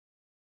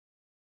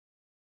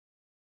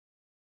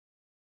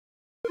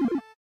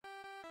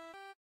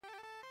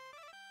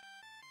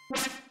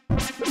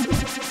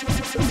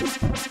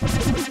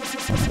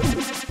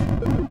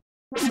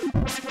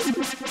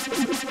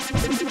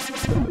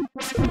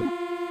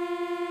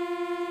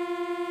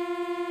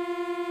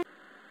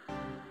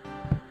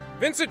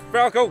Vincent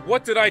Falco,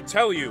 what did I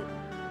tell you?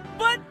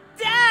 But,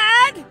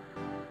 Dad!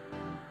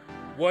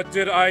 What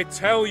did I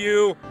tell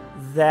you?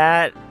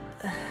 That...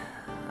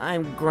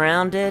 I'm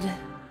grounded.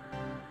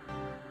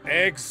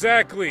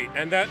 Exactly,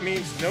 and that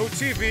means no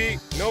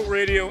TV, no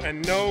radio,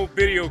 and no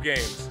video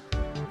games.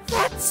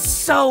 That's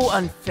so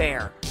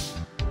unfair.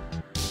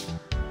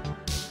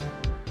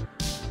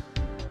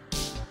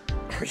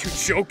 Are you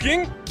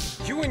joking?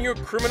 You and your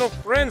criminal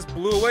friends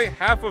blew away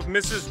half of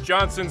Mrs.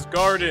 Johnson's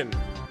garden.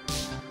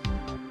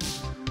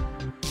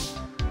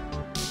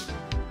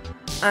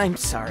 I'm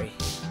sorry.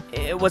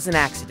 It was an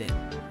accident.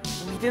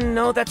 We didn't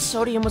know that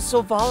sodium was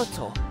so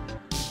volatile.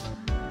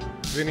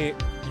 Vinny,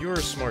 you're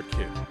a smart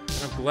kid,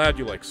 and I'm glad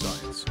you like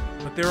science.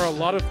 But there are a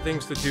lot of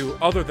things to do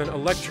other than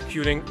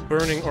electrocuting,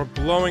 burning, or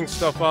blowing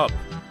stuff up.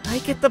 I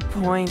get the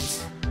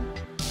point.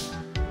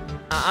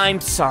 I'm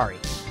sorry.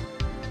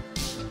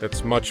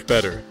 That's much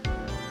better.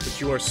 But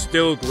you are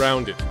still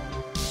grounded,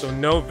 so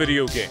no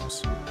video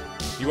games.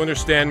 You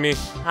understand me?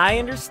 I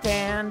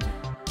understand.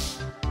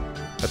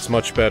 That's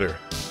much better.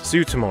 See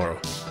you tomorrow.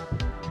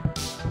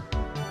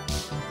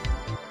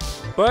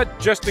 But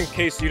just in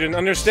case you didn't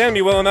understand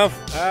me well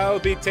enough, I'll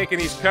be taking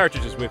these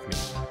cartridges with me.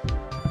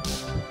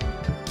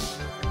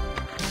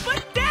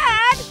 But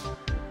Dad!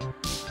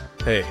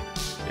 Hey,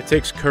 it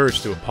takes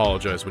courage to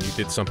apologize when you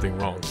did something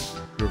wrong.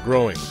 You're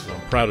growing, and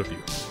I'm proud of you.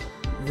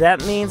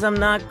 That means I'm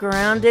not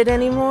grounded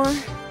anymore?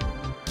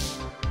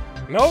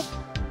 Nope,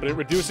 but it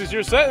reduces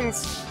your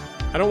sentence.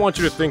 I don't want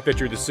you to think that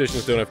your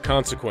decisions don't have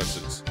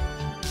consequences.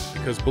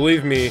 Because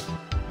believe me,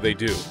 they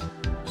do.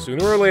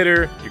 Sooner or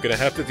later, you're gonna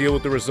have to deal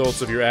with the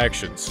results of your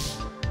actions.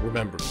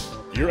 Remember,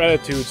 your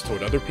attitudes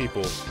toward other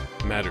people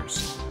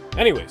matters.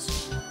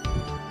 Anyways.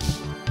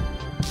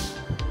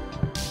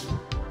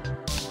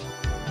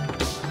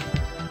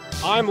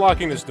 I'm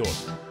locking this door.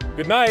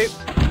 Good night.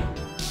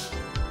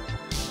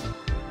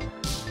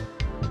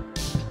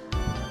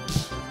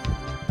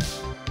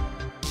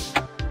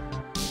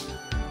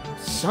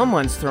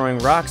 Someone's throwing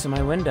rocks in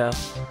my window.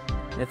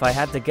 If I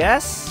had to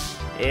guess,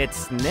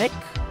 it's Nick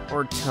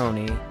or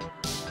Tony.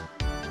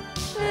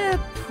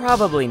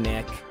 Probably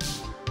Nick.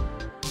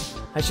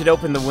 I should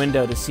open the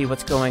window to see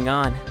what's going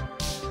on.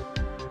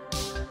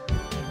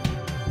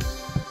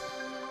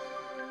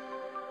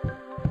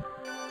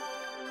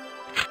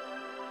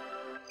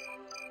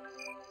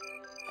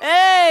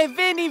 Hey,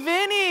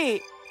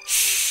 Vinny!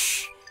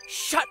 Shh!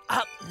 Shut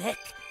up, Nick!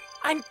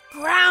 I'm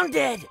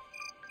grounded!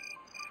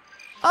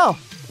 Oh,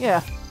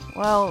 yeah.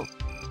 Well,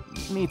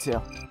 me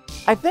too.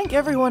 I think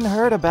everyone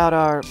heard about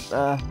our,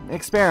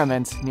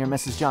 experiment near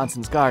Mrs.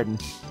 Johnson's garden.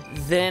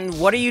 Then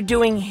what are you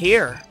doing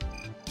here?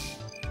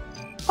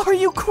 Are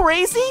you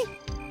crazy?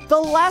 The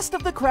last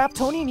of the crap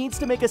Tony needs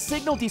to make a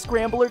signal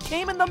descrambler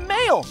came in the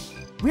mail!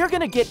 We're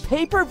gonna get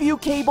pay-per-view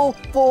cable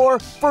for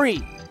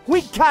free!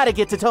 We gotta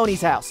get to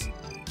Tony's house!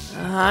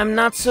 I'm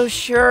not so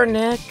sure,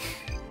 Nick.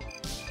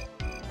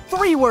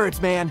 3 words,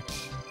 man.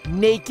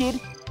 Naked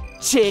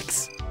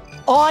chicks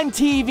on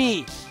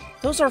TV.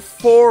 Those are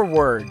 4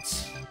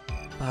 words.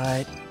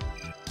 But...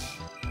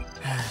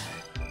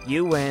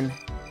 you win.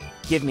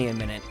 Give me a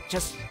minute.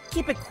 Just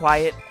keep it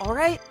quiet,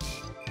 alright?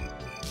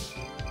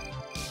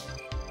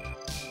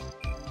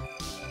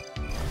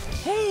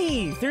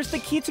 Hey, there's the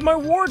key to my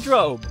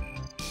wardrobe.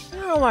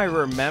 Now I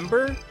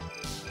remember.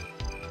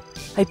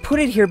 I put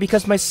it here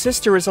because my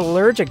sister is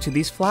allergic to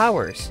these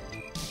flowers.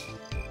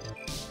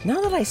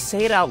 Now that I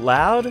say it out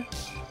loud,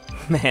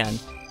 man,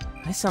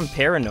 I sound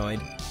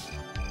paranoid.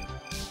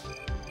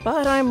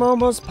 But I'm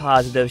almost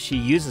positive she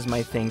uses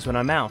my things when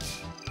I'm out.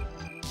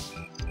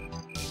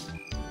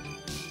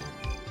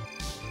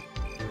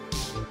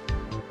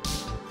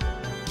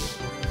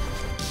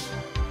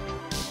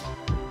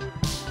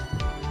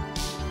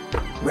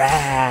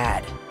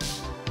 Rad!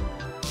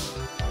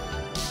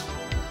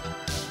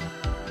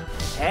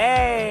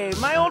 Hey,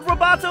 my old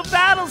Roboto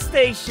battle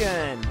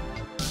station!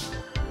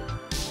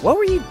 What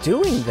were you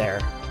doing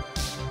there?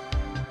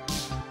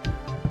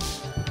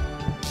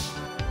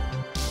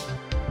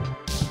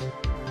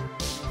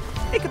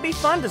 It could be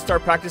fun to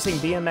start practicing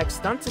BMX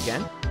stunts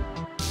again.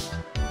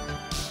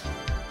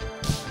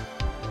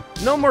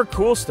 No more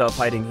cool stuff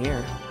hiding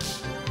here.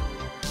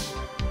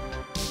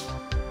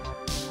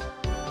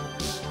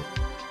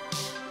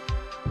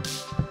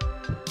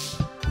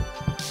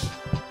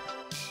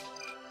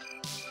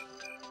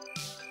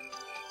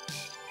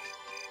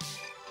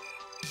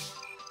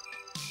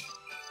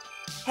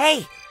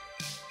 Hey!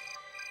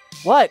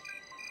 What?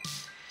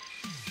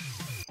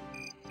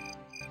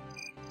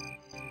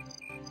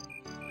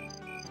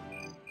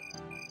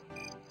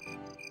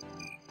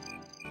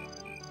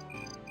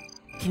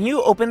 Can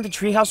you open the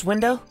treehouse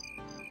window?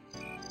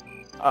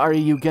 Are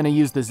you gonna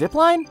use the zip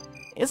line?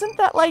 Isn't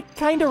that, like,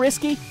 kinda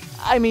risky?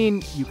 I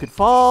mean, you could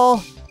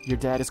fall, your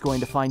dad is going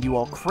to find you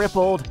all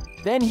crippled,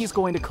 then he's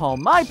going to call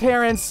my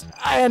parents,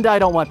 and I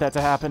don't want that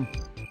to happen.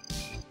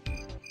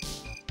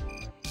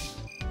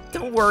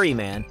 Don't worry,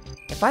 man.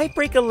 If I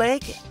break a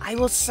leg, I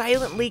will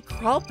silently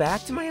crawl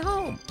back to my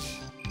home.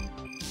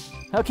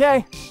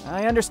 Okay,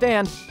 I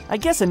understand. I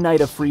guess a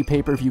night of free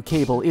pay-per-view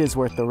cable is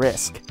worth the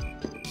risk.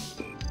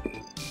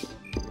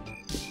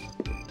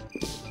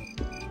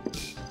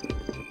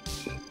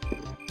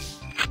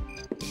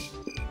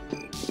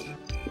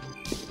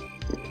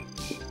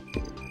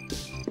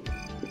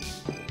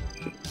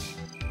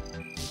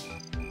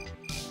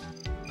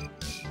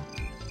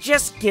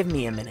 Just give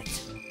me a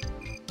minute.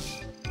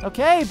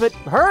 Okay, but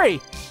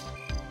hurry!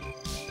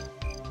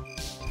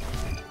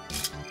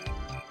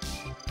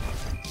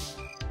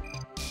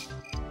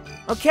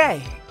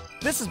 Okay,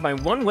 this is my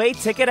one-way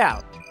ticket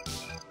out.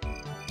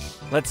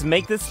 Let's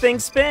make this thing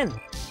spin.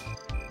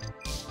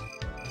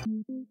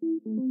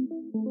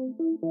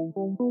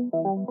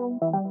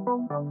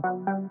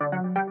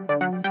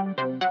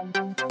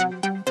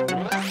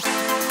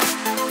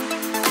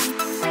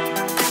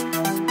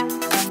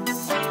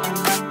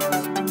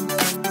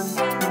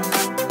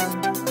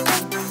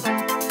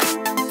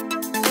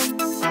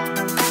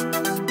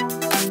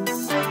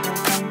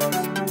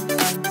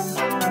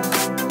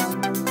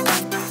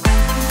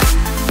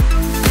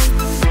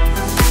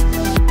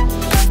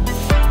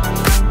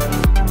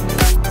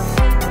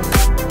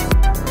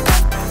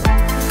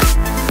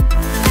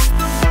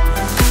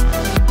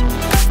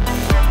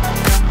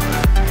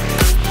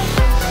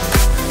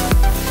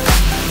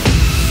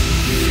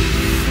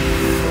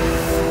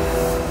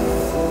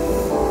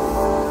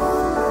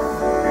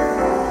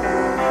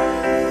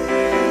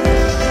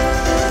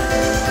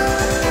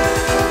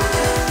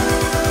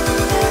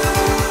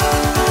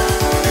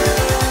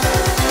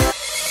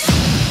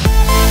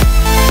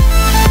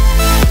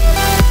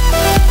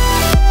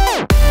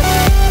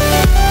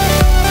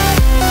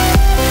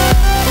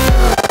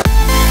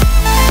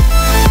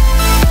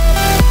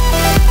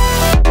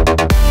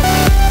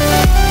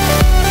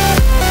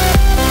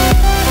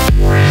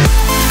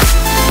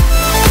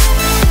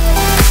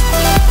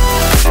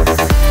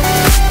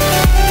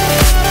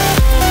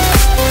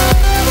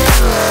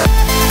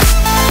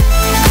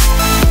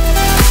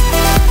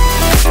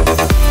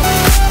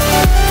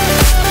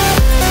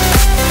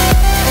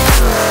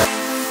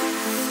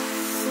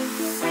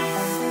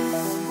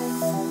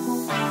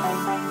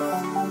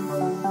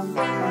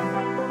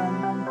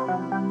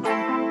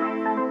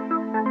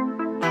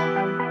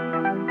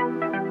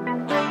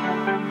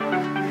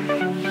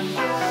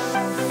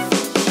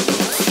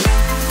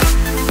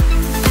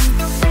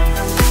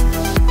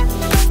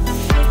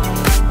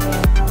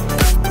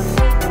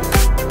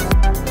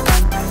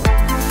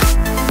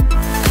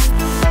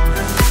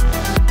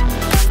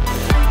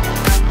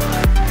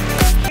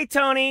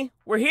 Tony,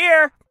 we're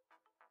here!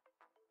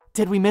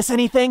 Did we miss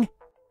anything?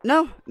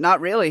 No, not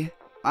really.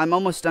 I'm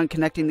almost done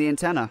connecting the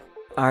antenna.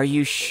 Are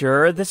you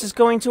sure this is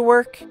going to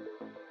work?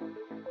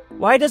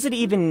 Why does it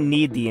even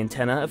need the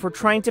antenna if we're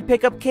trying to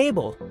pick up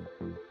cable?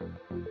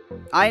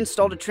 I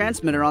installed a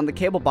transmitter on the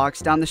cable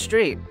box down the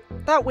street.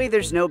 That way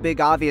there's no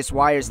big obvious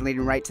wires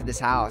leading right to this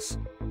house.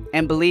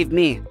 And believe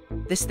me,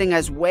 this thing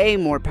has way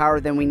more power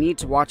than we need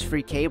to watch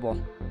free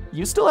cable.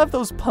 You still have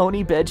those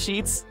pony bed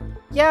sheets?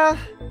 Yeah,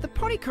 the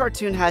pony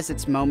cartoon has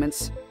its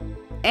moments.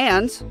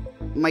 And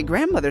my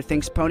grandmother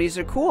thinks ponies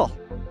are cool.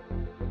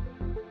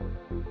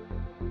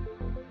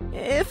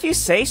 If you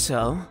say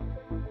so,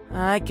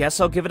 I guess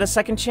I'll give it a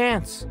second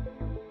chance.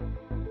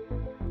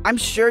 I'm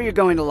sure you're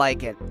going to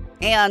like it.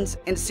 And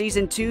in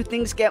Season 2,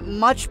 things get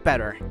much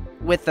better,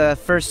 with the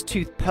first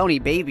tooth pony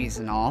babies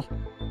and all.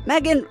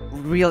 Megan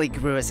really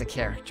grew as a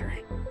character.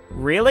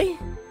 Really?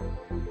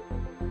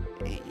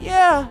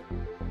 Yeah.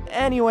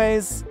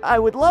 Anyways, I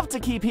would love to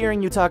keep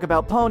hearing you talk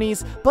about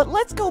ponies, but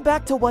let's go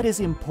back to what is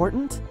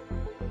important.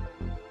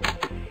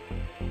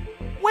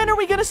 When are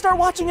we gonna start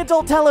watching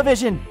adult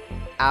television?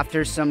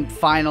 After some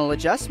final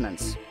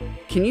adjustments.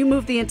 Can you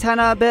move the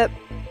antenna a bit?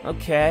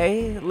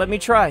 Okay, let me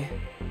try.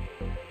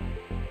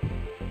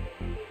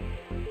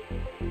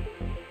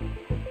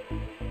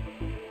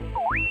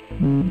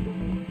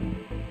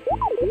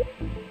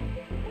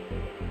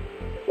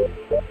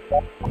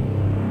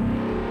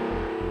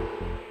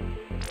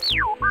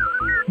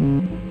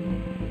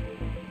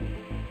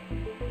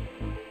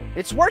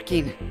 It's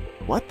working!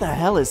 What the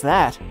hell is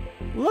that?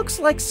 Looks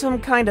like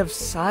some kind of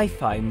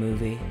sci-fi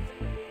movie.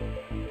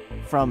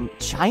 From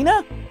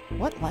China?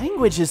 What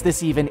language is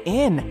this even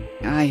in?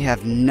 I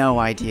have no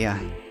idea.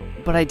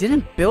 But I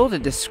didn't build a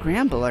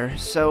descrambler,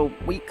 so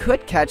we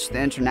could catch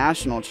the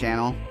international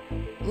channel.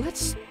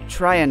 Let's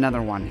try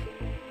another one.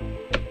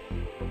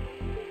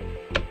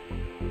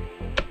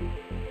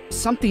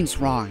 Something's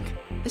wrong.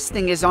 This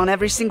thing is on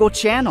every single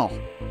channel.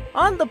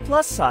 On the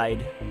plus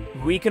side,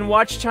 we can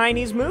watch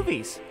Chinese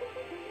movies.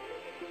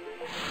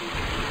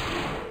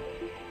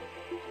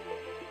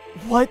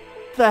 What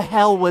the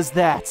hell was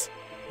that?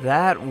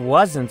 That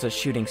wasn't a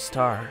shooting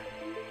star.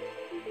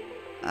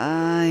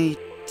 I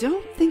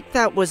don't think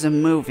that was a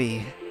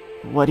movie.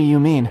 What do you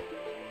mean?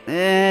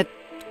 It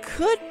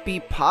could be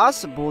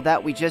possible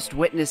that we just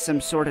witnessed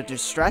some sort of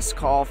distress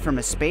call from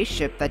a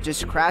spaceship that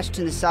just crashed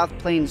into South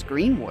Plains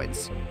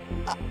Greenwoods.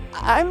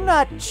 I'm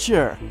not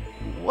sure.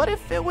 What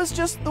if it was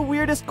just the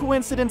weirdest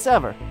coincidence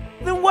ever?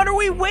 Then what are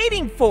we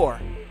waiting for?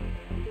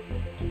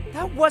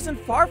 That wasn't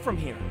far from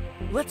here.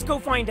 Let's go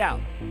find out.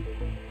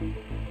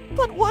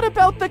 But what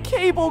about the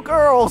cable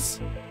girls?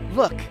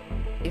 Look,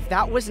 if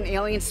that was an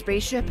alien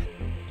spaceship,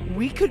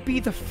 we could be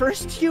the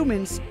first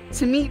humans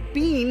to meet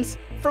beings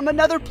from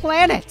another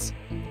planet.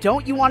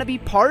 Don't you want to be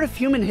part of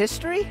human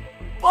history?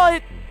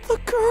 But the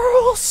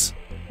girls...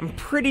 I'm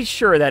pretty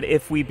sure that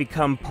if we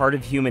become part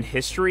of human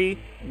history,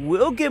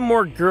 we'll get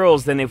more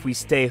girls than if we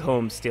stay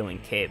home stealing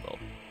cable.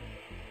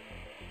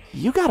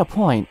 You got a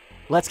point.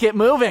 Let's get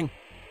moving.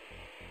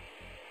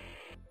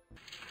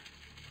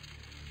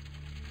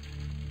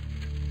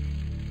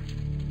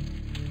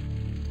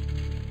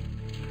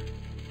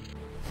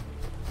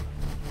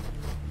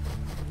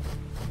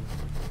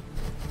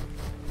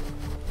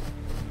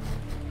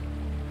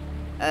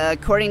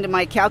 According to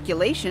my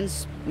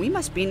calculations, we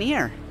must be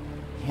near.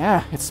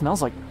 Yeah, it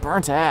smells like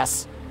burnt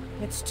ass.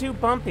 It's too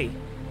bumpy.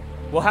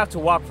 We'll have to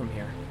walk from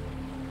here.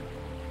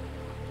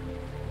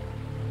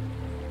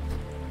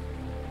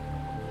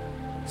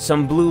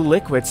 Some blue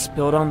liquid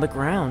spilled on the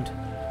ground.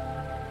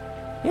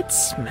 It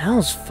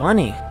smells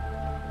funny.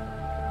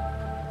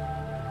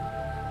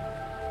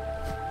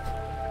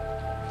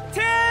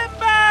 Timber!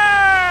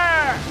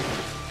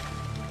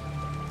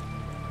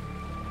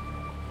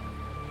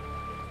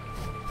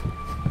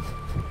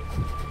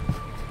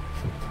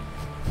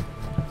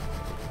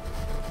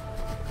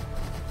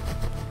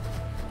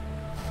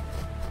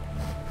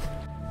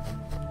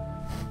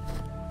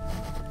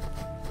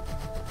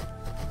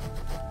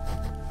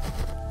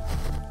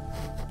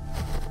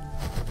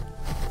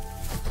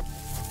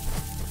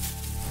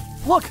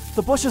 Look,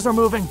 the bushes are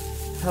moving.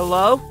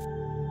 Hello?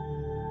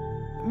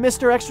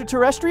 Mr.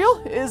 Extraterrestrial,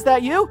 is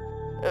that you?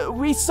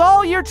 We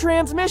saw your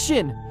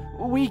transmission.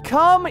 We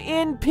come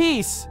in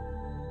peace.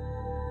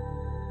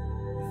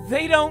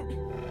 They don't...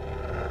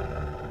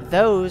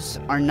 Those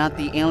are not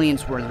the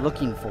aliens we're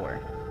looking for.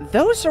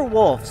 Those are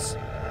wolves.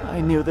 I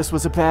knew this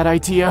was a bad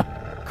idea.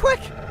 Quick!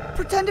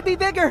 Pretend to be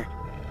bigger!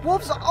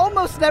 Wolves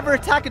almost never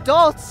attack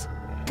adults!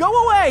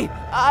 Go away!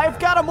 I've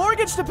got a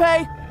mortgage to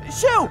pay!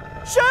 Shoo!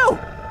 Shoo!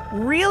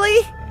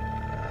 Really?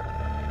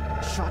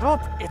 Shut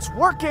up, it's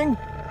working!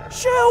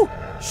 Shoo!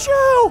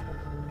 Shoo!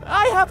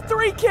 I have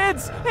 3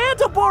 kids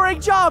and a boring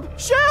job!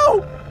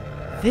 Shoo!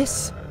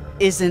 This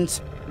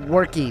isn't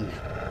working.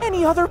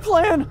 Any other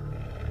plan?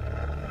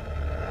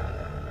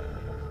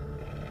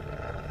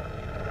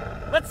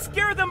 Let's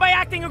scare them by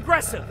acting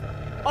aggressive.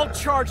 I'll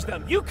charge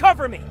them. You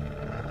cover me.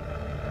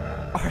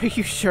 Are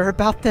you sure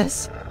about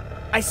this?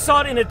 I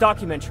saw it in a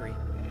documentary.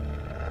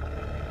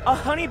 A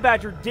honey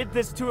badger did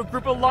this to a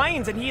group of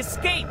lions and he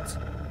escaped.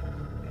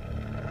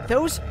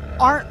 Those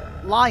aren't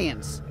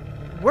lions.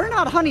 We're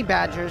not honey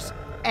badgers,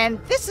 and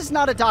this is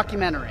not a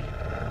documentary.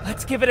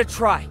 Let's give it a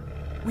try.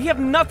 We have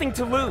nothing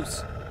to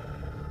lose.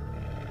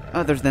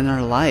 Other than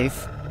our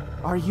life.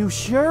 Are you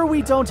sure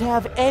we don't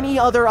have any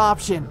other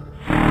option?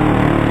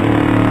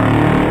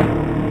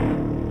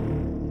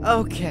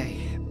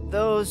 Okay,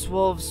 those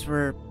wolves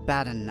were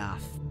bad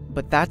enough,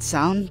 but that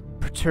sound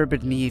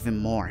perturbed me even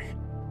more.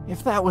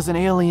 If that was an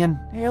alien,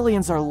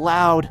 aliens are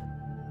loud.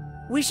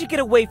 We should get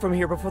away from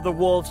here before the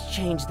wolves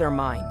change their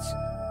minds.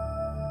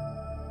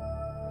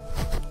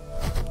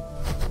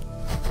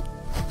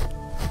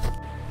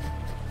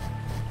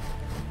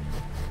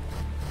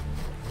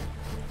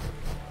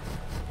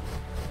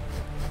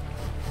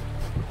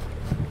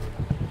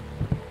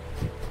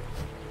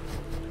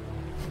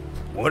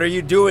 What are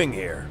you doing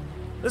here?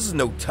 This is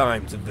no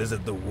time to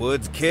visit the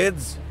woods,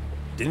 kids.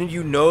 Didn't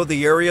you know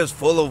the area's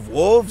full of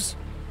wolves?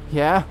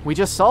 Yeah, we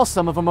just saw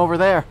some of them over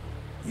there.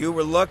 You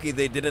were lucky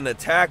they didn't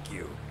attack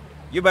you.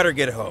 You better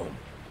get home.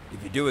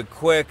 If you do it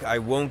quick, I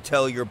won't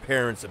tell your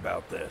parents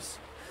about this.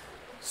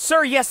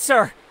 Sir, yes,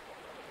 sir.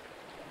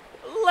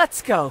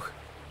 Let's go.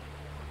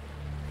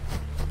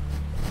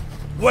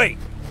 Wait!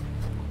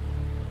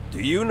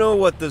 Do you know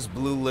what this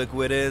blue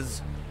liquid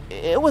is?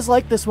 It was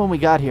like this when we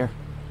got here.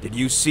 Did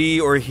you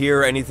see or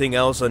hear anything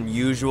else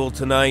unusual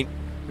tonight?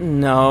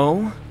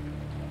 No.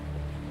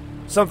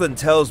 Something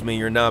tells me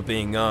you're not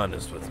being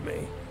honest with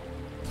me.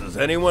 Does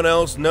anyone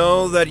else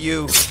know that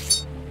you...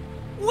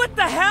 What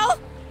the hell?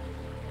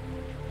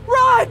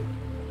 Run!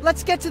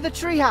 Let's get to the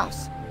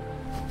treehouse.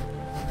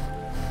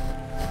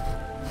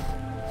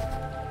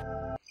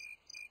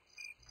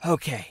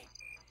 Okay,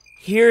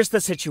 here's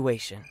the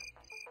situation.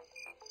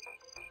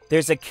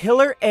 There's a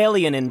killer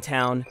alien in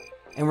town,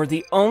 and we're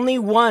the only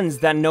ones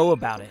that know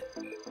about it.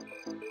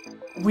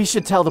 We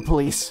should tell the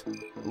police.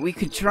 We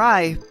could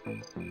try,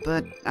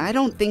 but I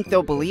don't think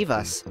they'll believe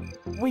us.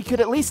 We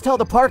could at least tell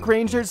the park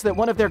rangers that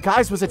one of their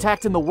guys was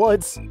attacked in the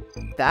woods.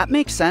 That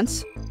makes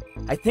sense.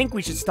 I think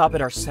we should stop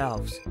it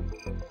ourselves.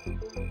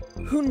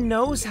 Who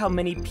knows how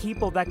many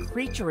people that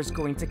creature is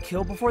going to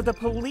kill before the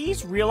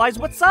police realize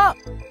what's up?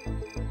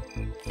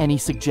 Any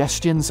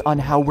suggestions on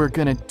how we're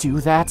gonna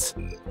do that?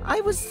 I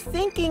was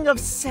thinking of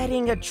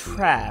setting a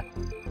trap.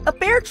 A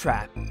bear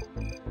trap.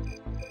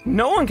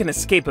 No one can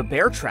escape a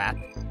bear trap.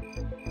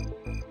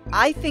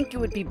 I think it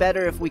would be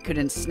better if we could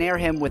ensnare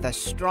him with a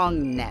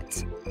strong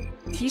net.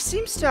 He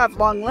seems to have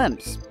long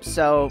limbs,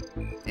 so,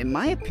 in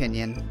my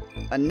opinion,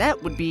 A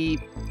net would be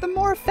the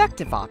more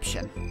effective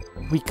option.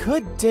 We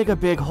could dig a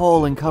big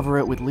hole and cover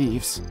it with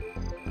leaves.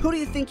 Who do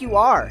you think you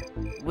are?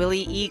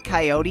 Willie E.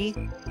 Coyote?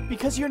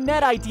 Because your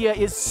net idea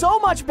is so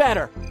much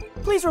better!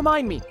 Please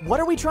remind me, what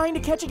are we trying to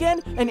catch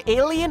again? An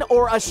alien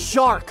or a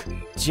shark?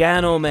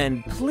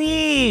 Gentlemen,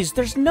 please,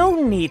 there's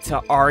no need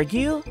to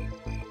argue.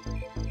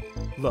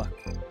 Look,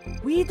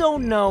 we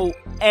don't know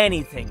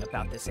anything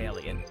about this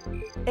alien,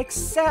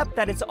 except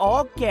that it's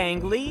all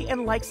gangly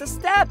and likes to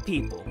stab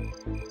people.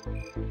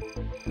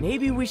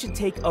 Maybe we should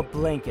take a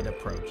blanket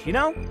approach, you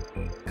know?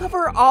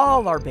 Cover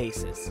all our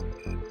bases.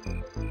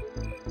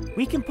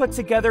 We can put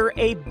together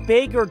a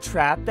bigger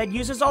trap that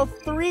uses all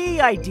three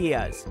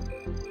ideas.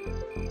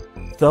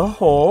 The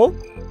hole,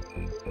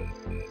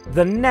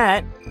 the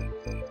net,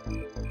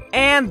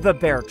 and the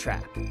bear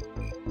trap.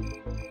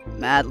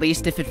 At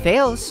least if it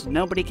fails,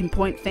 nobody can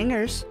point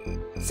fingers.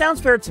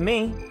 Sounds fair to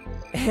me.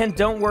 And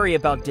don't worry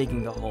about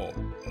digging the hole.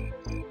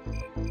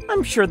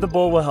 I'm sure the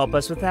bull will help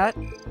us with that.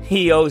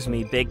 He owes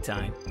me big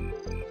time.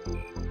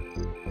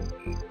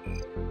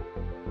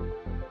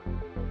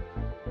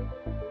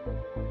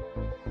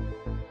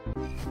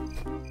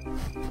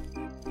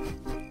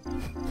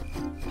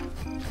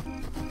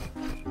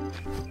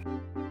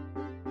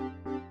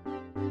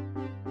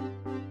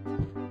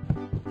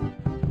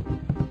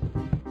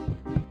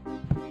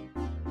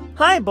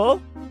 Hi,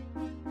 Bull.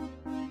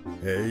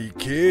 Hey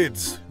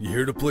kids, you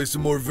here to play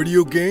some more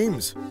video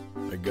games?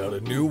 I got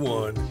a new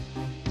one.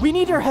 We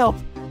need your help!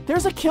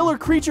 There's a killer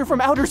creature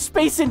from outer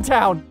space in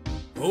town!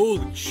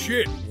 Holy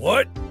shit,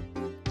 what?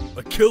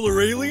 A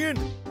killer alien?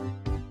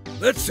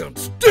 That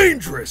sounds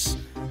dangerous!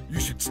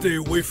 You should stay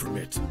away from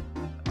it.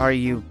 Are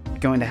you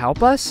going to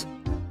help us?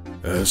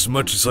 As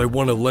much as I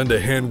want to lend a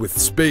hand with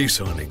space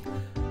hunting,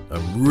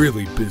 I'm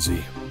really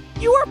busy.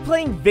 You are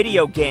playing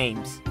video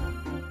games.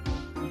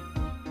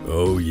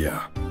 Oh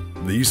yeah,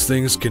 these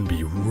things can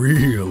be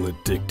real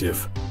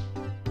addictive.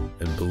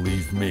 And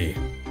believe me,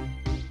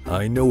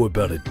 I know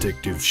about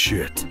addictive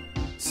shit.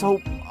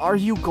 So, are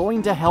you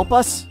going to help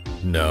us?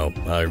 No,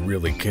 I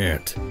really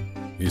can't.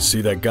 You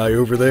see that guy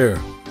over there?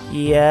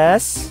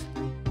 Yes?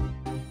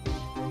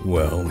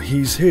 Well,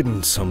 he's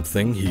hidden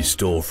something he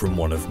stole from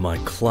one of my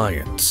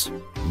clients.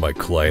 My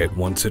client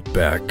wants it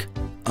back.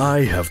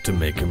 I have to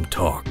make him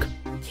talk.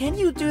 Can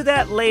you do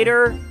that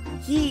later?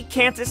 He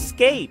can't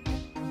escape.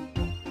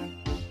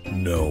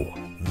 No,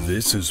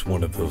 this is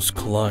one of those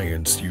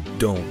clients you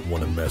don't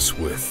want to mess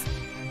with.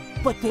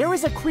 But there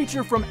is a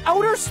creature from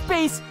outer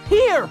space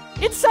here,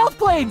 in South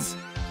Plains!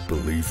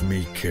 Believe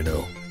me,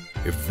 kiddo,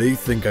 if they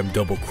think I'm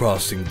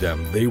double-crossing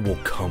them, they will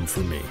come for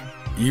me,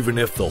 even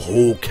if the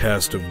whole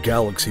cast of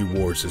Galaxy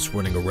Wars is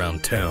running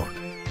around town.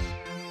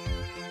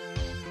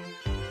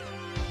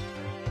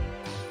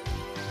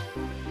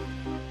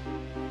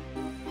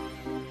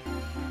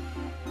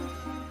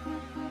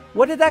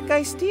 What did that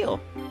guy steal?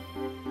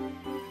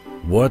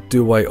 What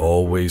do I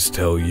always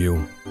tell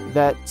you?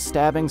 That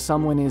stabbing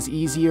someone is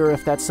easier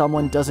if that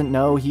someone doesn't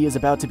know he is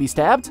about to be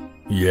stabbed?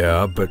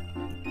 Yeah, but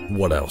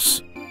what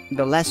else?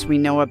 The less we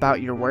know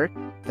about your work,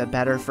 the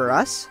better for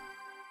us?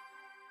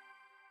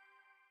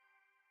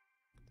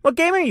 What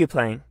game are you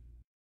playing?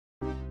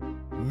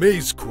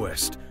 Maze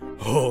Quest.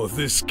 Oh,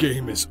 this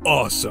game is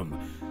awesome.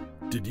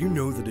 Did you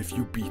know that if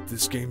you beat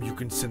this game, you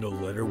can send a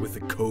letter with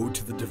a code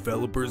to the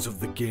developers of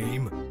the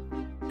game?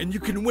 And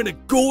you can win a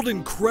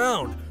golden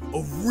crown!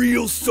 A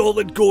real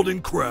solid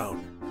golden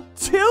crown!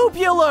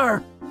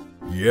 Tubular!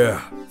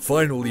 Yeah,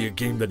 finally a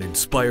game that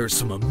inspires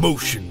some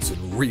emotions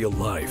in real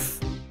life.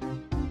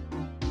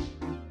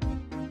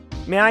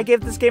 May I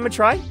give this game a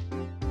try?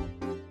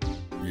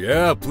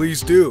 Yeah,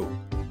 please do.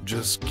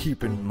 Just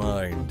keep in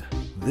mind,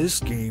 this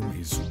game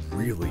is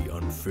really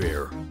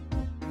unfair.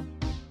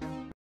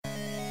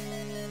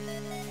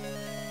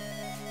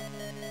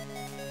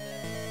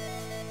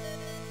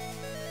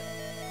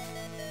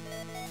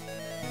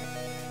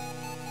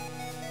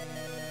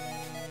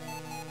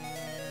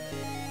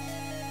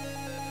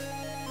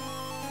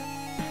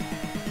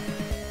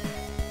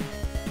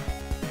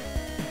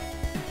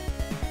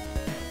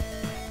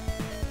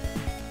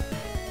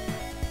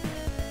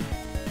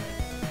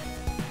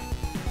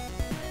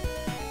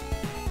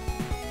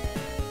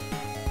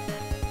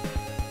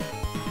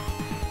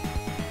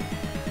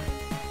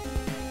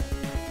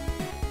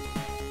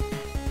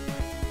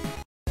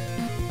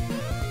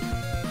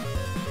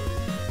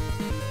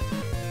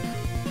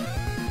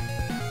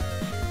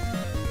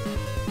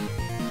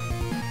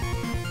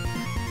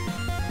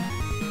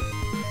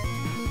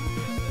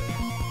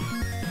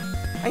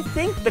 I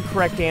think the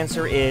correct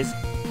answer is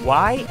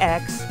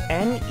YXNEGREME.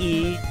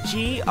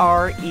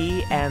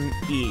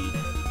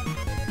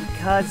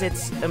 Because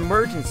it's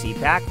emergency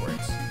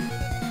backwards.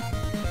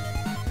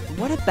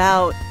 What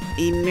about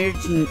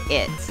emerging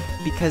it?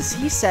 Because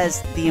he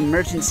says the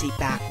emergency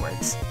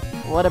backwards.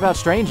 What about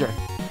Stranger?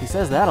 He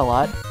says that a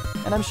lot,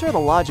 and I'm sure the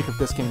logic of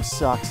this game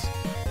sucks.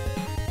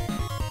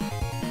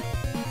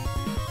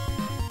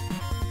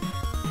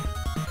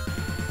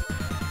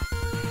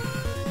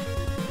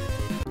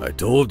 I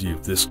told you,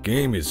 this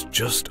game is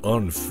just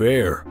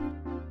unfair.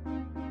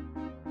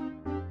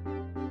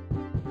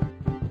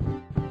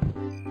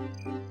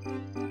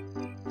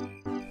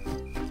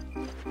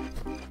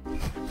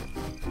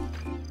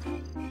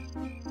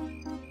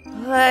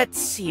 Let's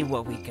see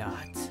what we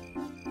got.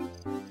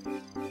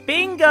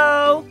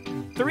 Bingo!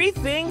 3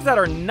 things that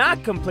are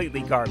not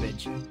completely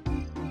garbage.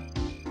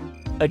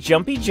 A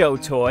Jumpy Joe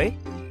toy,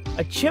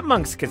 a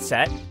Chipmunks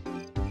cassette,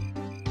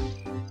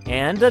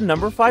 and a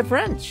number 5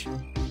 wrench.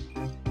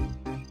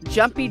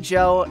 Jumpy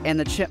Joe and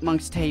the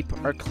Chipmunks tape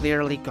are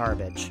clearly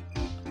garbage.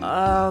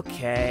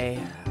 Okay,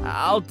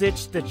 I'll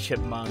ditch the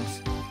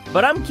Chipmunks.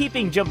 But I'm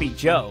keeping Jumpy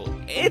Joe.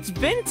 It's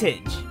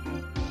vintage.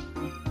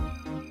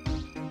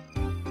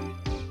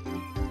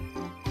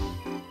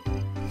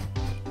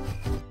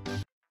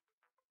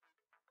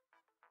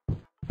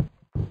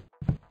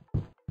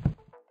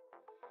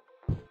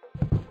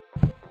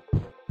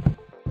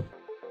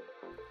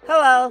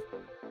 Hello.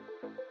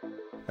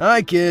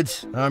 Hi,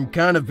 kids. I'm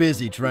kind of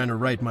busy trying to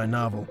write my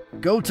novel.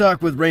 Go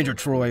talk with Ranger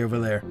Troy over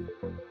there.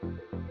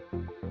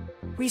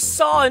 We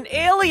saw an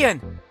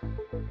alien!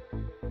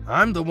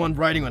 I'm the one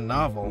writing a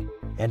novel,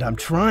 and I'm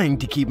trying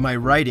to keep my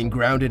writing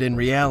grounded in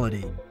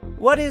reality.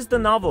 What is the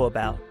novel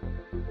about?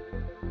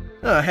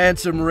 A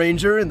handsome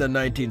ranger in the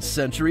 19th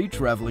century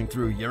traveling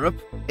through Europe.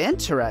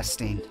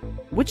 Interesting.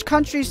 Which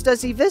countries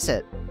does he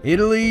visit?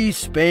 Italy,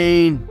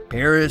 Spain,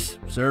 Paris,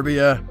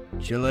 Serbia,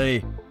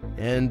 Chile,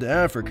 and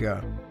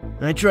Africa.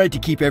 I tried to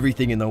keep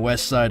everything in the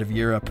west side of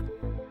Europe.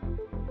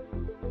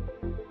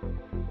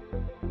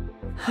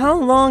 How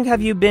long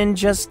have you been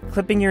just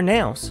clipping your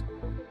nails?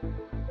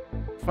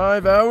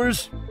 5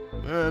 hours?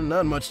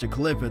 Not much to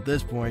clip at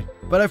this point,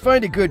 but I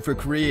find it good for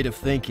creative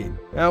thinking.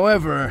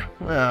 However,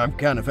 I'm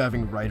kind of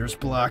having writer's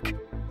block.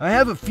 I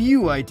have a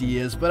few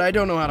ideas, but I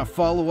don't know how to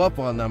follow up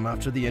on them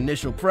after the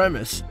initial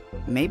premise.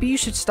 Maybe you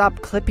should stop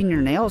clipping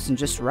your nails and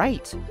just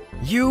write.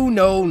 You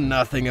know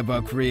nothing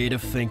about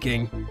creative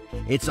thinking.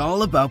 It's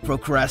all about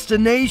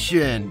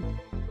procrastination.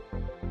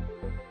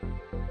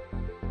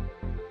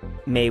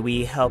 May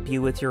we help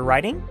you with your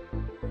writing?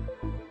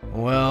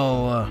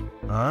 Well,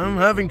 I'm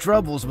having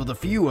troubles with a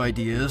few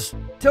ideas.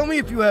 Tell me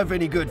if you have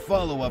any good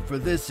follow-up for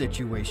this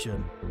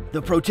situation.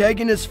 The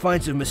protagonist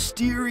finds a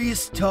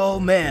mysterious tall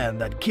man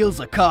that kills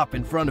a cop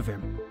in front of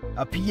him.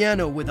 A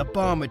piano with a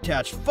bomb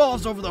attached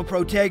falls over the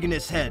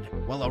protagonist's head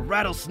while a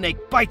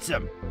rattlesnake bites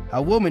him.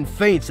 A woman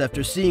faints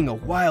after seeing a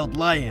wild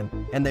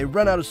lion, and they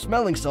run out of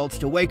smelling salts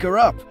to wake her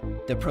up.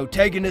 The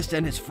protagonist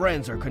and his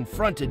friends are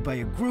confronted by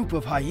a group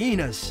of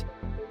hyenas.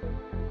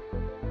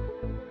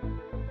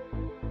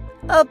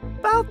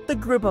 About the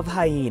group of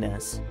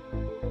hyenas.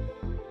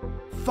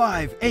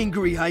 5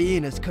 angry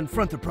hyenas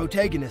confront the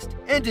protagonist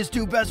and his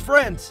 2 best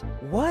friends.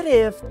 What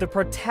if the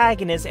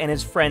protagonist and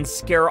his friends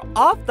scare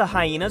off the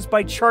hyenas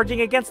by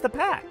charging against the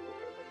pack?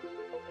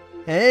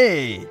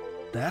 Hey,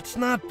 that's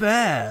not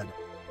bad.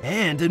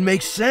 And it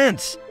makes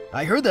sense.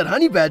 I heard that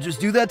honey badgers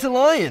do that to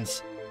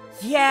lions.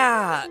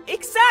 Yeah,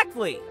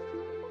 exactly!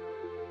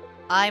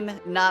 I'm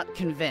not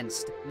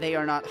convinced. They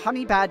are not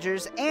honey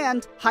badgers,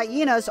 and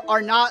hyenas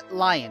are not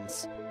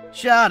lions.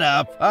 Shut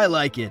up. I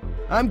like it.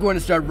 I'm going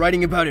to start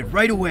writing about it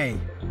right away.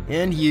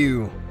 And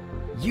you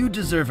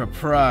deserve a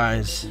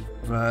prize.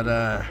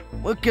 But,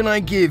 what can I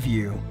give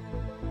you?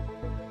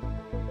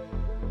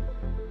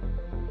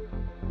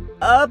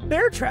 A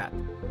bear trap.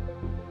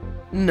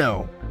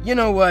 No. You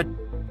know what?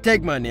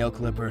 Take my nail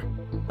clipper.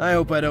 I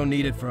hope I don't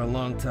need it for a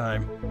long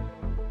time.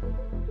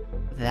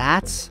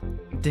 That's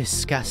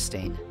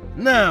disgusting.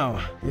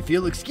 Now, if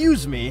you'll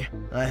excuse me,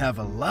 I have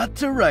a lot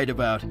to write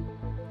about.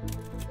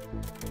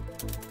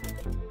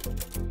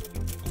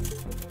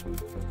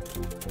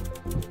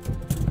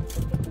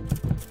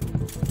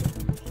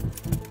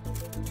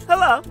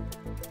 Hello.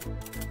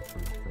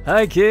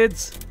 Hi,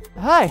 kids.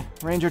 Hi,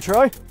 Ranger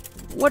Troy.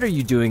 What are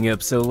you doing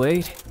up so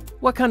late?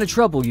 What kind of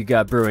trouble you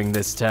got brewing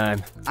this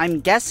time? I'm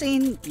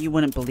guessing you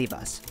wouldn't believe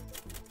us.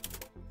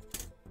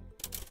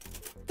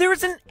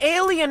 There's an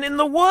alien in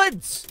the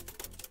woods!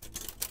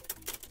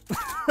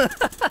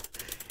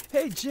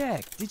 Hey,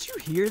 Jack, did you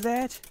hear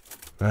that?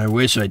 I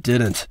wish I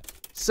didn't.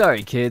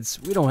 Sorry, kids,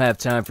 we don't have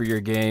time for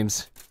your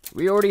games.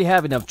 We already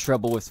have enough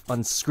trouble with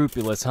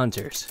unscrupulous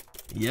hunters.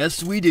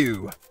 Yes, we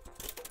do.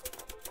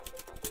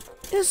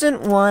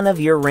 Isn't one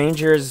of your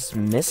rangers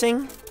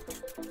missing?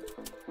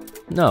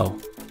 No.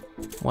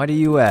 Why do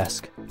you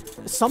ask?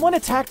 Someone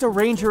attacked a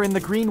ranger in the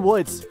Green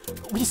Woods.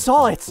 We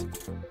saw it.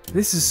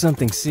 This is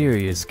something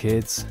serious,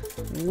 kids.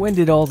 When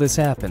did all this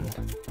happen?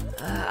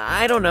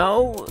 I don't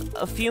know,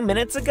 a few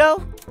minutes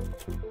ago?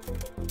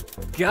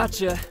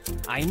 Gotcha.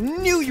 I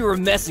knew you were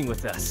messing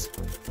with us.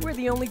 We're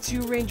the only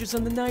 2 rangers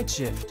on the night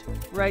shift.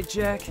 Right,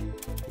 Jack?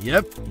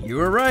 Yep, you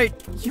were right.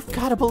 You've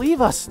got to believe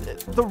us.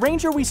 The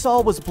ranger we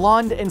saw was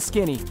blonde and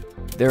skinny.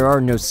 There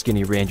are no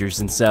skinny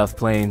rangers in South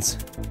Plains.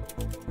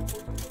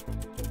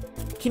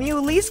 Can you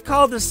at least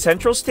call the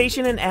central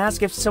station and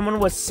ask if someone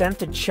was sent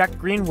to check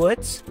Green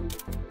Woods?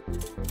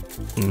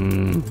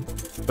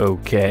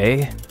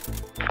 Okay.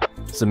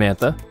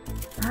 Samantha?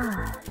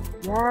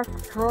 Yes,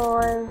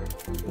 Troy.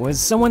 Was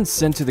someone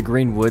sent to the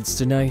Green Woods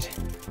tonight?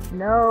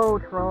 No,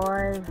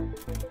 Troy.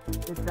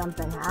 Did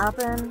something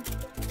happen?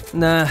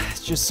 Nah,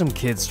 just some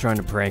kids trying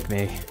to prank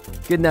me.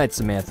 Good night,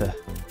 Samantha.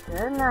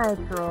 Good night,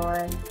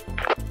 Troy.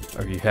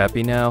 Are you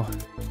happy now?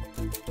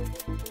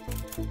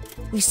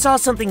 We saw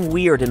something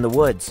weird in the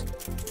woods.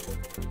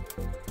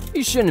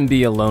 You shouldn't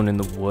be alone in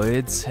the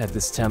woods at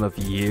this time of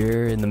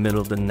year in the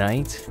middle of the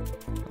night.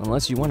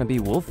 Unless you want to be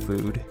wolf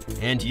food.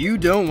 And you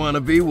don't want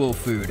to be wolf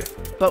food.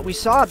 But we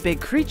saw a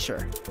big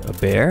creature. A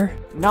bear?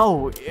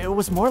 No, it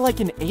was more like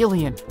an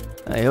alien.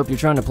 I hope you're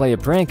trying to play a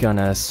prank on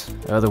us.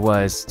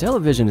 Otherwise,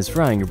 television is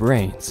frying your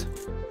brains.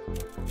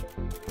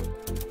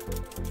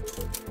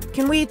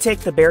 Can we take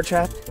the bear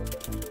trap?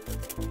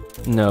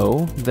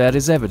 No, that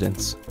is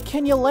evidence.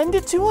 Can you lend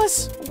it to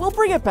us? We'll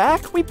bring it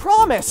back, we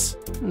promise.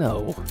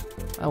 No.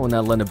 I will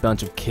not lend a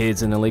bunch of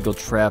kids an illegal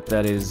trap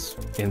that is,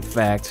 in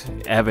fact,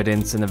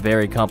 evidence in a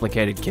very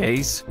complicated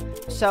case.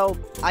 So,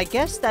 I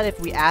guess that if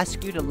we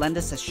ask you to lend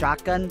us a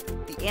shotgun,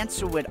 the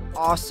answer would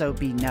also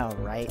be no,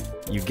 right?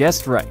 You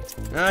guessed right.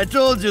 I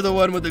told you the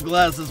one with the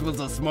glasses was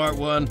a smart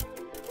one.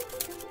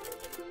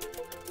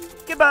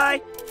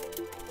 Goodbye.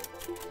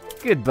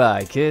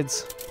 Goodbye,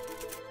 kids.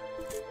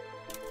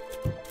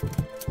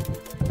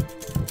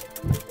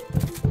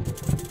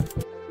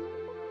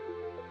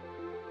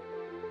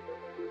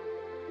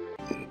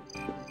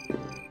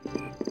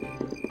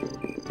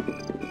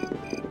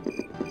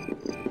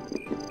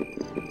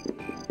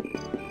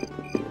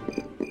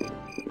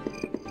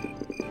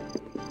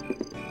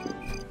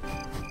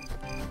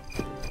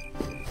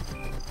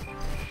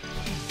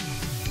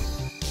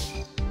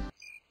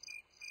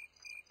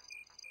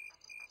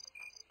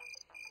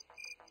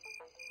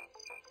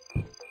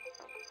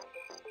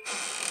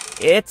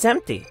 It's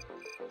empty.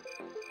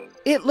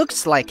 It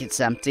looks like it's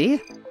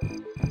empty.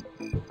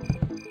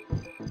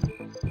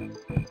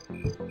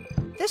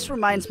 This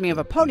reminds me of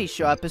a Pony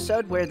Show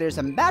episode where there's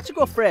a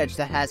magical fridge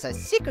that has a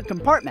secret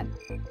compartment,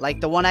 like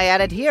the one I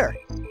added here.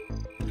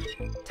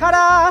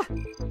 Ta-da!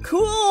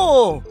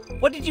 Cool!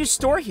 What did you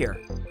store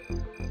here?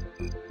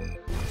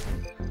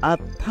 A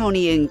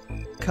Pony and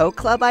Co.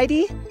 Club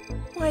ID?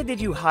 Why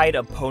did you hide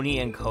a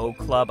Pony & Co.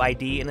 Club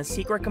ID in a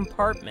secret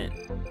compartment?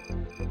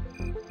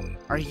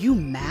 Are you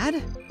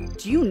mad?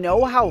 Do you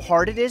know how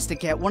hard it is to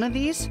get one of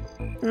these?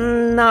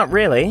 Not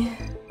really.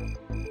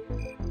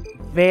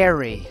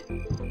 Very.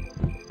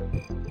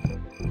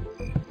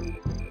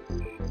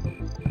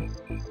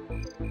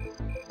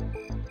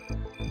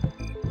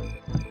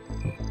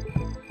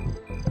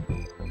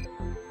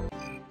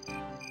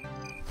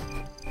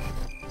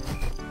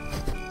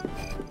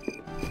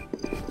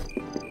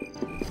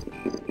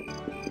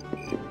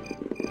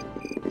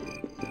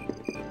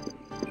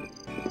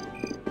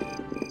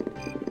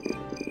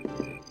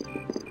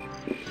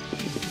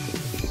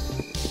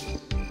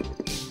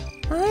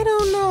 I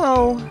don't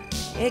know.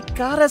 It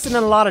got us in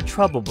a lot of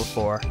trouble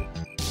before.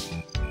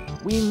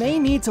 We may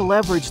need to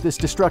leverage this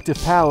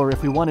destructive power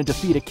if we want to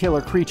defeat a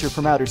killer creature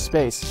from outer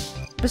space.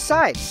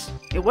 Besides,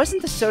 it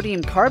wasn't the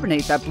sodium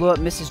carbonate that blew up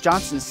Mrs.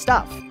 Johnson's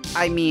stuff.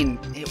 I mean,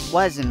 it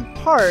was in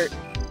part,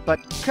 but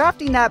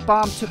crafting that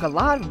bomb took a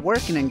lot of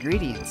work and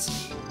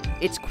ingredients.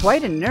 It's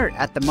quite inert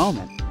at the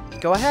moment.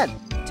 Go ahead,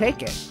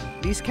 take it.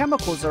 These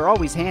chemicals are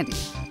always handy.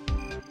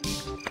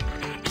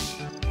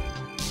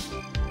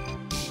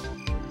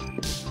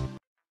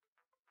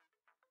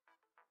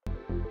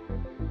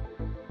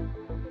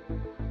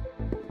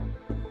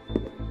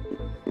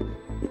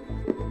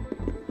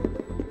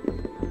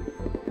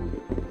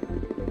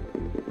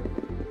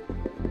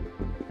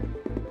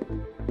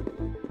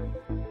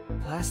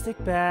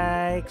 Plastic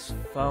bags,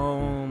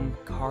 foam,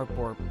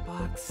 cardboard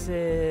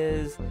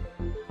boxes.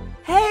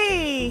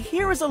 Hey,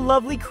 here is a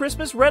lovely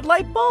Christmas red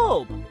light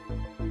bulb.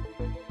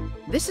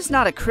 This is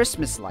not a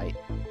Christmas light.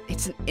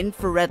 It's an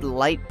infrared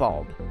light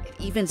bulb. It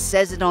even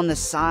says it on the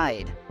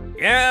side.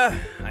 Yeah,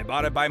 I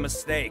bought it by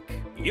mistake.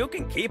 You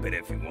can keep it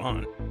if you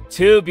want.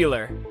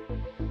 Tubular.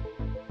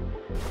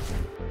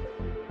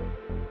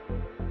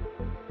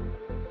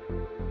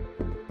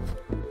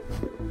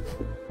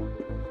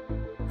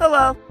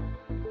 Hello.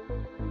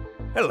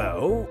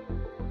 Hello.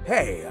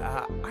 Hey,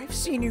 I've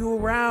seen you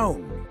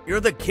around.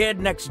 You're the kid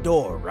next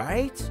door,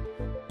 right?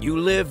 You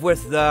live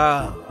with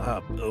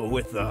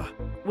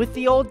With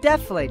the old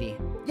deaf lady.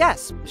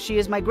 Yes, she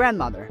is my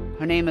grandmother.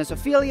 Her name is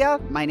Ophelia,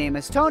 my name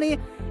is Tony,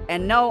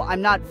 and no,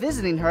 I'm not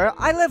visiting her,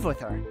 I live with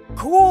her.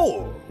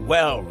 Cool.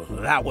 Well,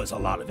 that was a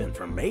lot of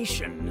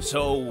information.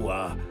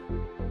 So,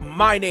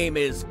 my name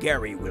is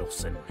Gary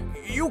Wilson.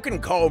 You can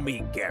call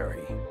me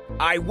Gary.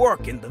 I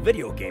work in the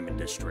video game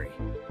industry.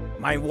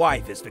 My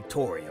wife is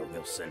Victoria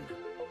Wilson.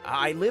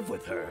 I live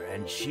with her,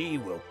 and she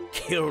will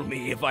kill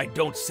me if I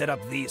don't set up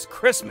these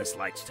Christmas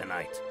lights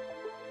tonight.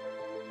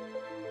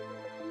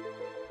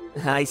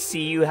 I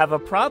see you have a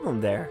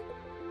problem there.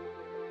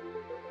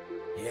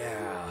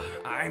 Yeah,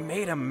 I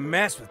made a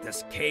mess with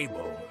this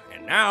cable,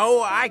 and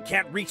now I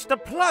can't reach the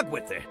plug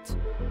with it.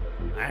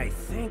 I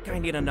think I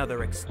need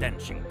another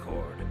extension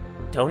cord.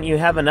 Don't you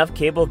have enough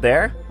cable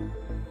there?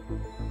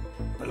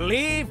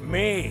 Believe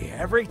me,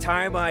 every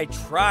time I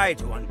try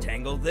to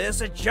untangle this,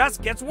 it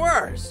just gets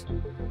worse.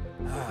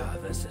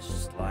 This is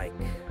just like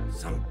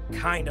some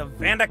kind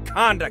of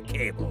anaconda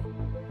cable.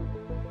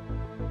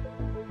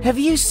 Have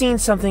you seen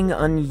something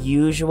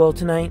unusual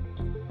tonight?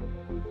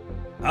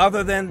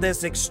 Other than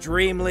this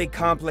extremely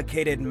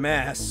complicated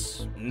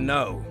mess,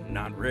 no,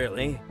 not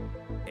really.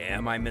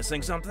 Am I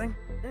missing something?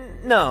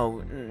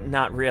 No,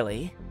 not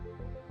really.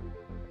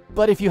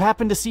 But if you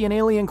happen to see an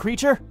alien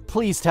creature,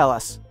 please tell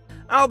us.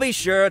 I'll be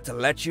sure to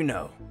let you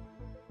know.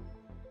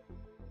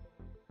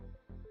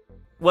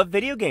 What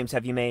video games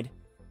have you made?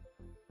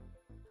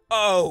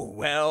 Oh,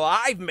 well,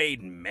 I've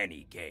made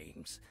many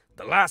games.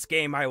 The last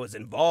game I was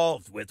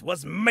involved with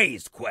was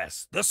Maze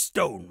Quest: The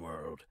Stone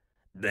World.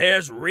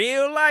 There's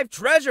real-life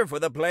treasure for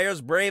the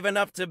players brave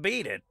enough to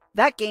beat it.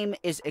 That game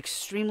is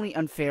extremely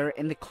unfair,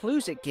 and the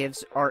clues it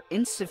gives are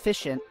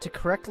insufficient to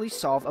correctly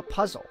solve a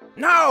puzzle.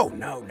 No.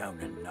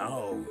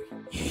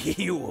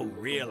 You will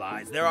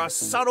realize there are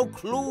subtle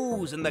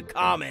clues in the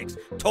comics,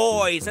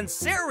 toys, and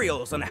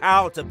cereals on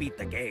how to beat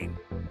the game.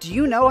 Do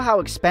you know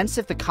how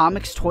expensive the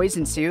comics, toys,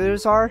 and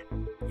cereals are?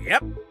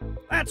 Yep,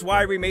 that's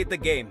why we made the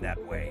game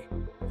that way.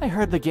 I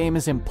heard the game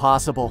is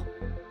impossible.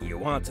 You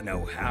want to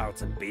know how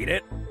to beat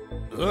it?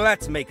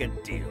 Let's make a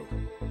deal.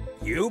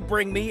 You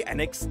bring me an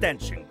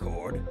extension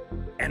cord,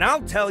 and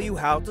I'll tell you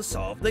how to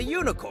solve the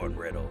unicorn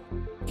riddle.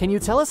 Can you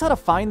tell us how to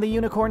find the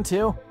unicorn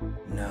too?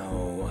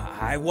 No,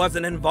 I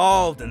wasn't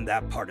involved in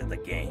that part of the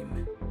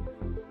game.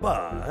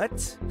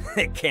 But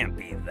it can't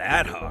be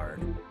that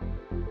hard.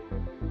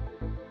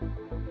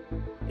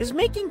 Is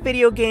making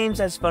video games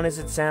as fun as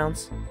it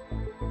sounds?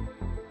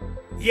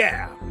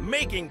 Yeah,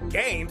 making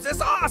games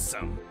is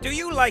awesome. Do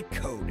you like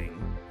coding?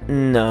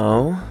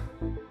 No.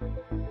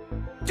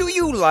 Do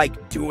you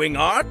like doing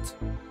art?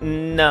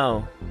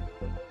 No.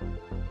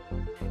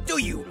 Do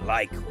you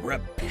like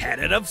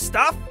repetitive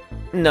stuff?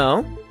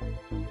 No.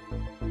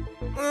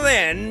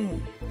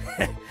 Then,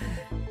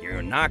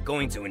 you're not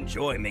going to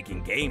enjoy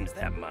making games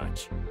that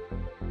much.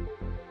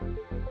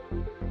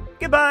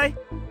 Goodbye.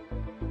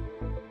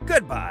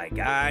 Goodbye,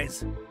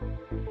 guys.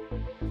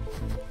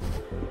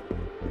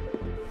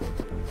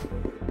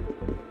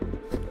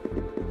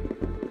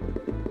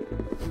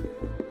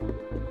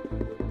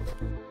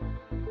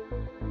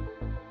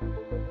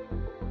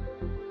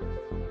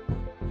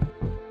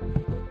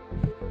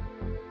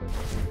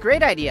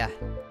 Great idea.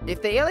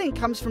 If the alien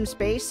comes from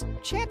space,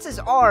 chances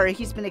are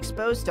he's been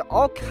exposed to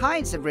all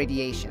kinds of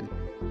radiation.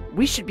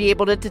 We should be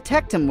able to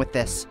detect him with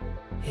this.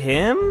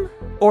 Him?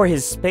 Or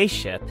his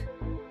spaceship?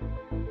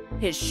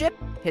 His ship,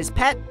 his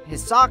pet,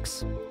 his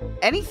socks.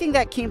 Anything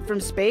that came from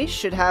space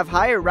should have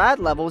higher rad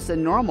levels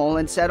than normal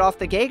and set off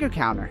the Geiger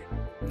counter.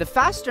 The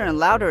faster and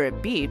louder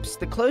it beeps,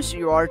 the closer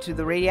you are to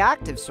the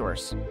radioactive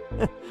source.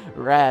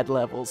 Rad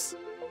levels.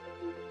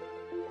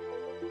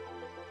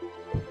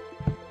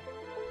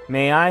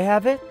 May I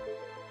have it?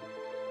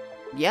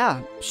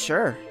 Yeah,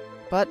 sure.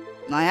 But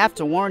I have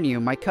to warn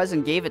you, my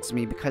cousin gave it to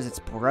me because it's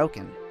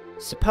broken.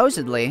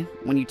 Supposedly,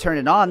 when you turn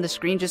it on, the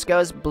screen just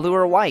goes blue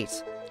or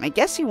white. I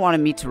guess he wanted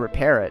me to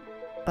repair it,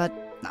 but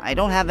I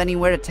don't have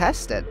anywhere to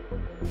test it.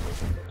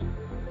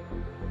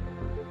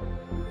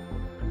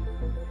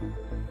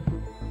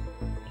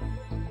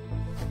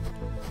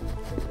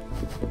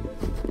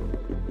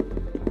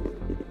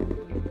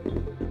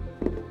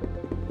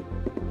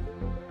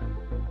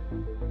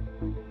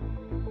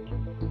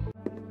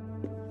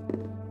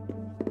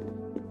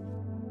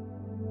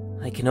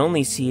 I can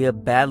only see a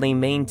badly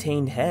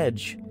maintained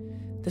hedge.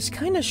 This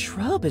kind of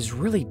shrub is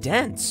really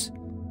dense.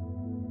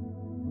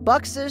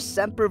 Buxus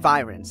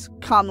sempervirens,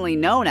 commonly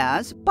known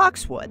as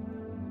boxwood.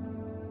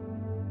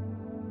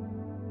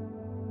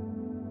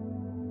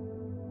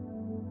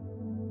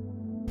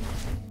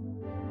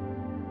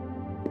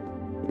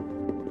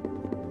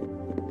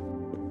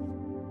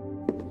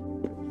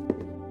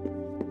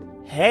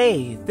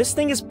 Hey, this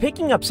thing is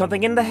picking up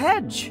something in the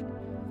hedge.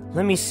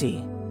 Let me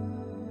see.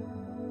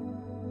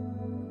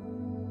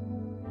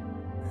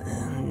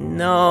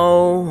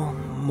 No,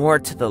 more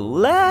to the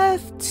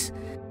left.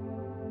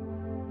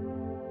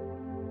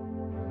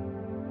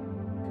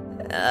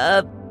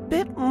 A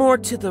bit more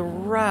to the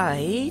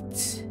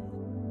right.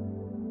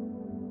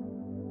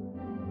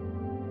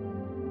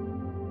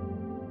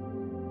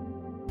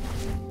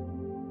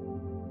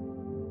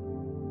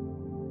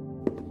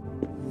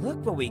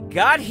 Look what we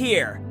got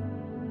here.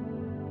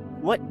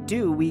 What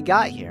do we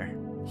got here?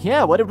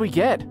 Yeah, what did we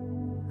get?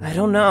 I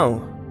don't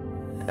know.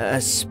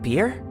 A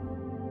spear?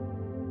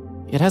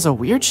 It has a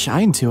weird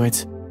shine to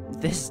it.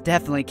 This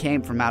definitely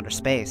came from outer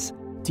space.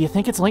 Do you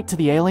think it's linked to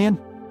the alien?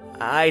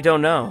 I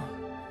don't know.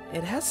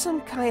 It has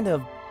some kind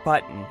of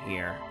button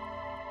here.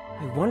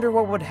 I wonder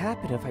what would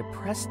happen if I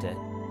pressed it.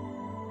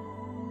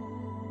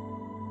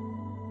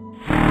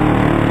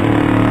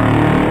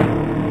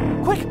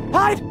 Quick,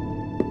 hide!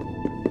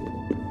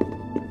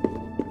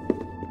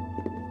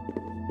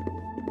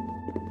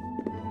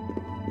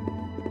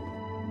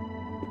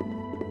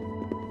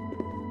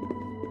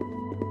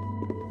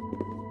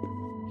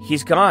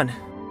 He's gone.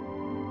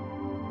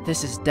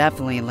 This is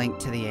definitely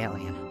linked to the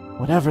alien.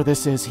 Whatever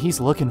this is,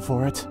 he's looking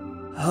for it.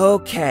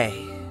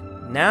 Okay.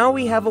 Now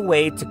we have a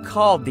way to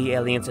call the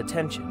alien's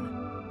attention.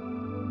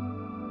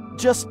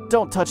 Just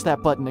don't touch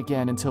that button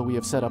again until we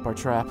have set up our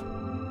trap.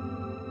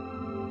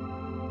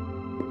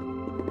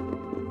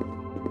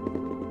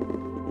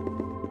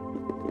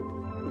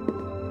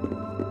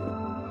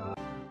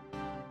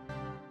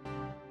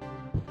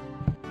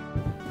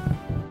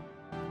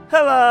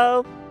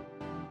 Hello.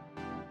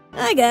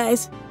 Hi,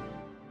 guys.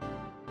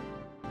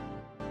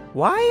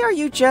 Why are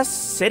you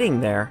just sitting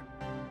there?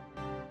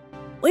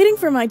 Waiting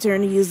for my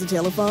turn to use the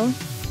telephone.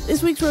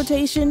 This week's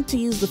rotation to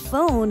use the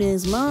phone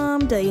is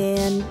Mom,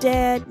 Diane,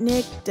 Dad,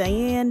 Nick,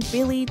 Diane,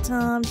 Billy,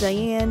 Tom,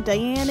 Diane,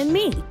 and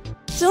me.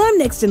 So I'm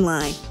next in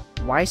line.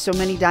 Why so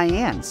many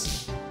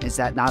Dianes? Is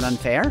that not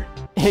unfair?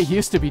 It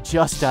used to be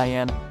just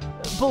Diane.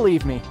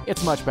 Believe me,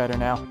 it's much better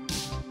now.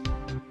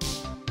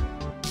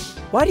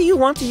 Why do you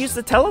want to use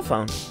the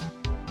telephone?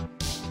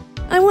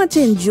 I want to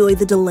enjoy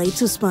the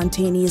delights of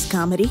spontaneous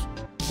comedy.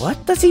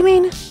 What does he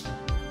mean?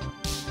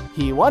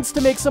 He wants to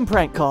make some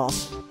prank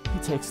calls. He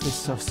takes this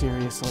so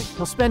seriously.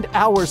 He'll spend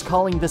hours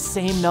calling the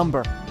same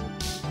number.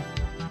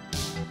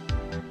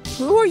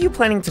 Who are you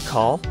planning to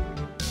call?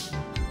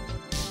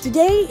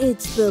 Today,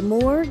 it's the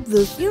morgue,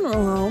 the funeral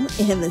home,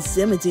 and the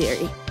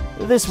cemetery.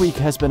 This week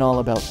has been all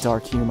about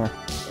dark humor.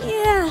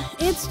 Yeah,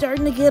 it's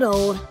starting to get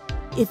old.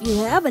 If you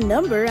have a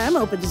number, I'm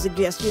open to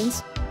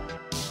suggestions.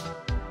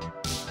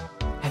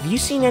 Have you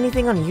seen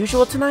anything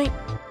unusual tonight?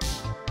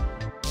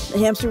 The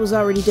hamster was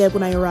already dead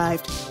when I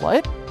arrived.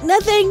 What?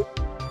 Nothing!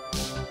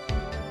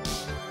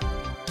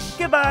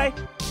 Goodbye.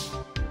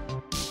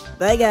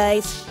 Bye,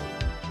 guys.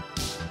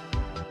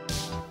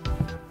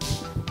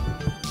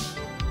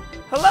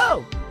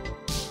 Hello.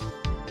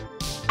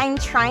 I'm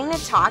trying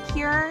to talk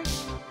here.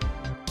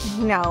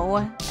 No,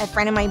 a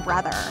friend of my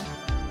brother.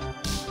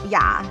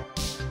 Yeah.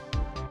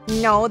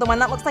 No, the one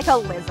that looks like a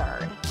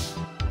lizard.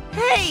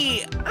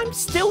 Hey, I'm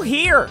still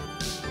here.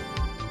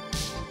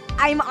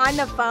 I'm on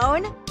the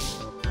phone?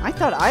 I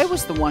thought I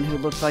was the one who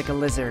looked like a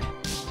lizard.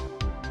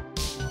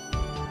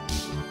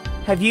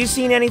 Have you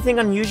seen anything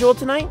unusual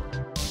tonight?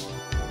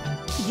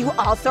 You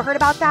also heard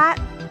about that?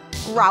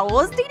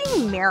 Raul is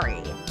dating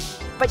Mary.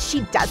 But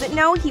she doesn't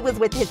know he was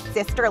with his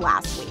sister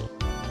last week.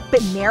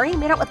 But Mary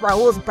made out with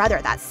Raul's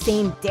brother that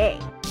same day.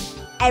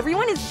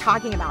 Everyone is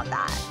talking about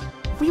that.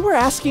 We were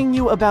asking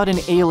you about an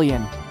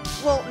alien.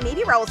 Well,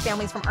 maybe Raul's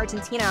family's from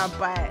Argentina,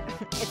 but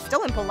it's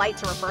still impolite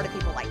to refer to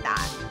people like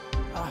that.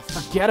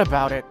 Forget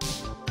about it.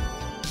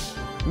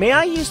 May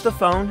I use the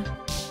phone?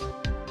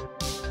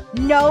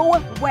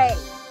 No way.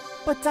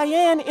 But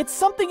Diane, it's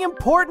something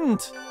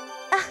important.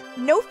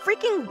 No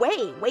freaking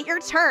way. Wait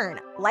your turn.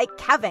 Like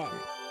Kevin.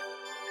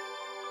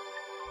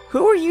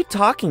 Who are you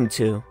talking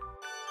to?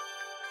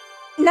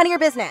 None of your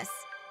business.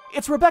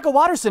 It's Rebecca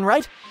Watterson,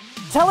 right?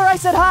 Tell her I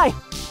said hi.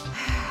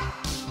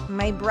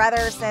 My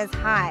brother says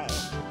hi.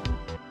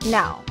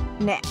 No,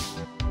 Nick.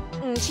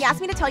 She asked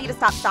me to tell you to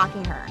stop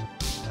stalking her.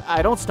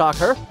 I don't stalk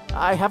her.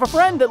 I have a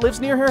friend that lives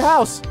near her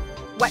house.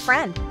 What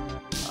friend?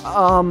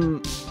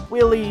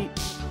 Willie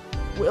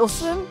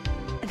Wilson?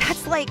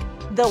 That's like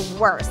the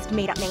worst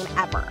made-up name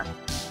ever.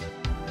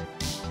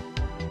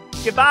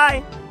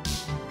 Goodbye.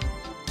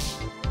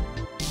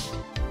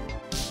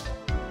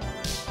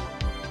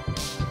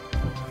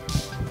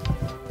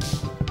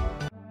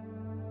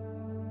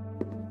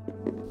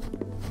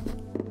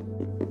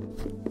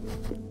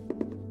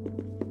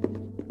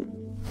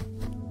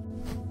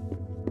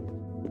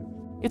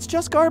 It's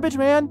just garbage,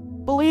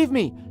 man. Believe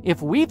me,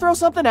 if we throw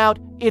something out,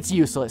 it's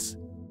useless.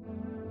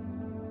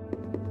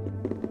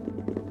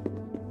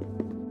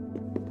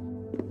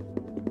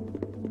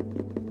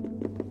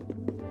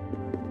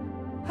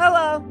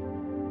 Hello.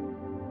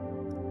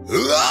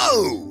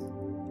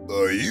 Hello!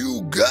 Are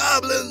you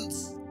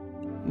goblins?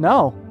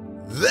 No.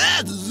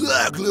 That's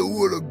exactly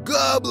what a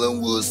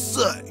goblin would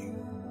say.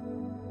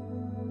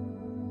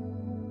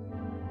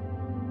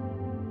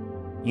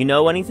 You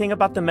know anything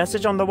about the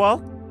message on the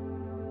wall?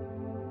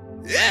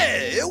 Yeah,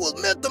 it was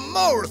Mr.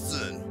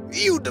 Morrison.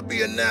 He used to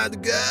be a nice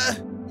guy.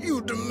 He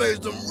used to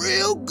make some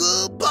real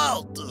good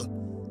pasta.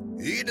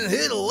 Eating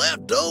his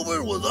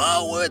leftovers was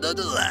always a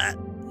delight.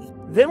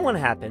 Then what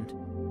happened?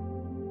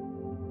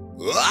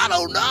 I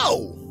don't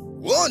know.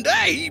 One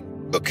day he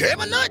became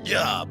a nut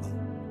job.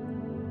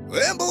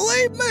 And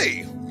believe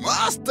me,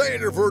 my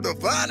standard for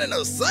defining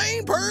a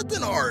sane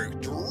person are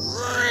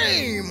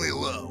extremely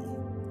low.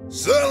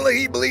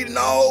 Suddenly he believed in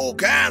all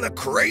kind of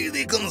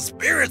crazy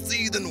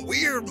conspiracies and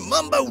weird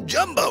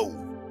mumbo-jumbo.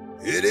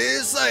 It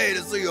is sad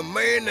to see a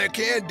man that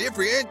can't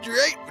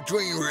differentiate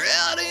between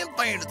reality and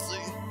fantasy.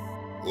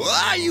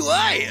 Why, you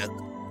ask?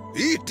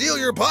 He steal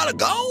your pot of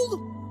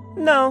gold?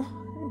 No,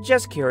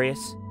 just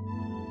curious.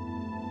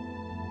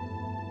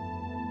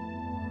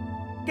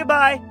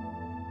 Goodbye.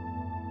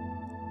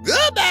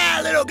 Goodbye,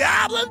 little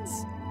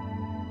goblins!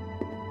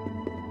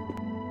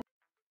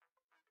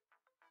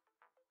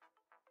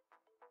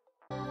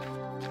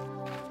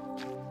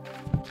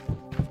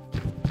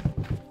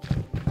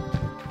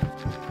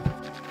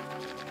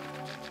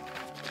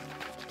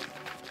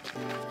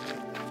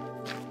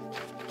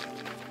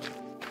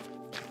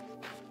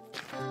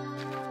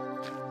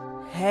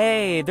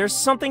 Hey, there's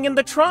something in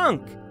the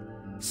trunk.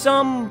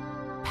 Some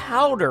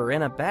powder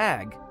in a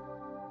bag.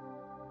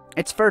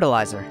 It's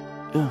fertilizer.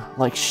 Ugh,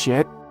 like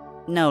shit.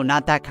 No,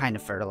 not that kind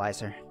of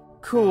fertilizer.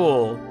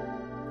 Cool.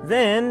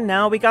 Then,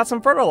 now we got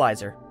some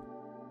fertilizer.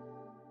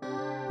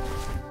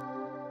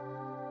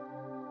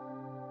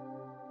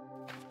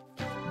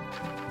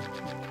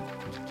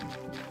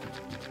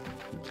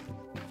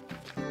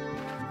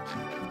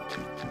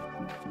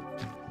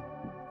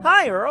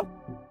 Hi, Earl.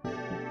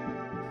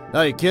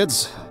 Hey,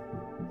 kids.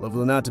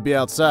 Lovely night to be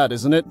outside,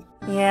 isn't it?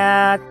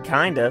 Yeah,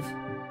 kind of.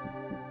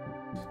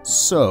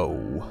 So,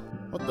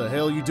 what the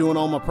hell are you doing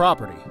on my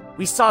property?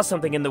 We saw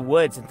something in the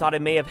woods and thought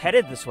it may have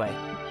headed this way.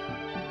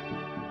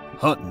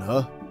 Hunting,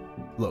 huh?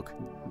 Look,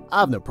 I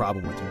have no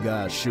problem with you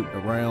guys shooting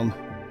around,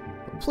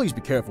 but please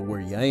be careful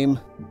where you aim.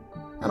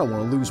 I don't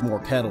want to lose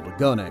more cattle to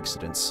gun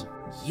accidents.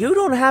 You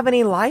don't have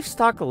any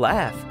livestock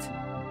left.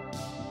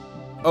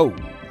 Oh,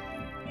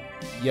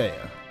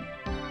 yeah.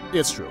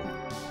 It's true.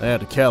 I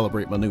had to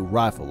calibrate my new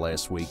rifle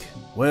last week.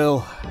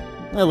 Well,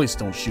 at least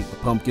don't shoot the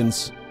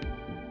pumpkins.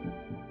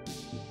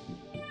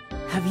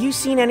 Have you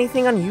seen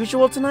anything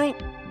unusual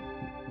tonight?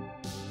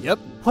 Yep.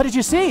 What did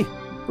you see?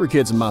 3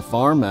 kids in my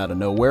farm out of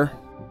nowhere.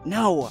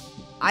 No,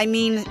 I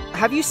mean,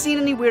 have you seen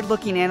any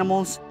weird-looking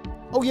animals?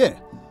 Oh yeah,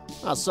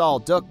 I saw a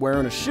duck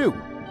wearing a shoe.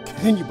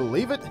 Can you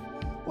believe it?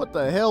 What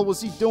the hell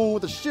was he doing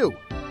with a shoe?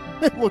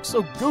 It looked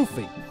so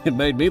goofy. It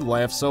made me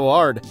laugh so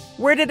hard.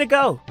 Where did it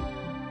go?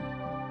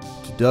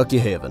 To Ducky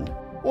Heaven.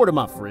 Or to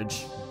my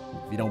fridge,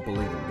 if you don't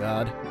believe in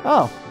God.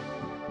 Oh.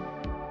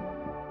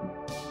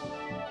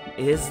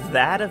 Is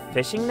that a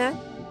fishing net?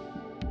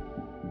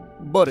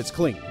 But it's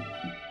clean.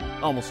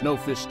 Almost no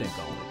fish stink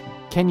on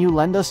it. Can you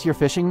lend us your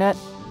fishing net?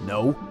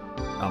 No,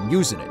 I'm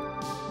using it.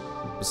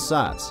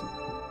 Besides,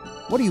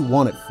 what do you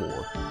want it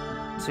for?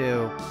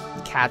 To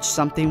catch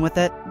something with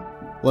it?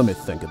 Let me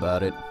think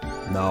about it.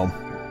 No,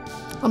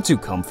 I'm too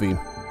comfy.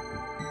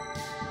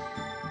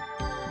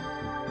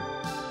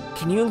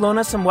 Can you loan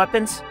us some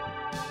weapons?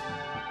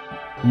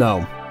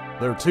 No,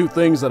 there are 2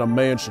 things that a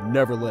man should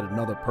never let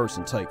another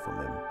person take from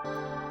him.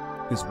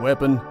 His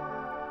weapon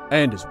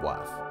and his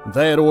wife.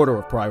 That order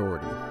of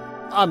priority.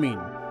 I mean,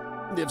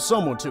 if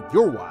someone took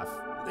your wife,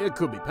 it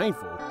could be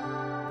painful,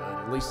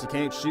 but at least he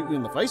can't shoot you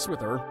in the face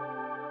with her.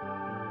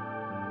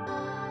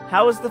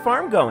 How is the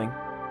farm going?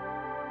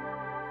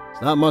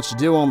 There's not much to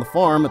do on the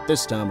farm at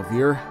this time of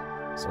year,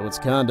 so it's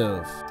kind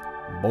of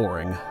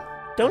boring.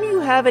 Don't you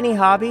have any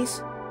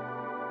hobbies?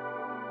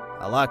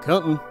 I like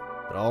hunting,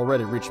 but I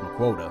already reached my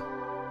quota.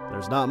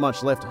 There's not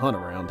much left to hunt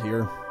around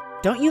here.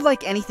 Don't you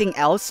like anything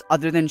else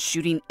other than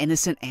shooting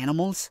innocent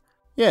animals?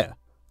 Yeah,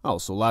 I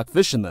also like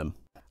fishing them.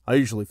 I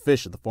usually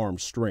fish at the farm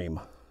stream.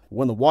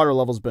 When the water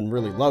level's been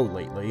really low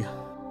lately,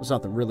 there's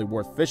nothing really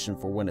worth fishing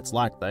for when it's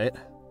like that.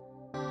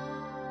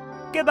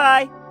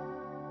 Goodbye.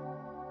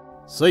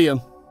 See ya.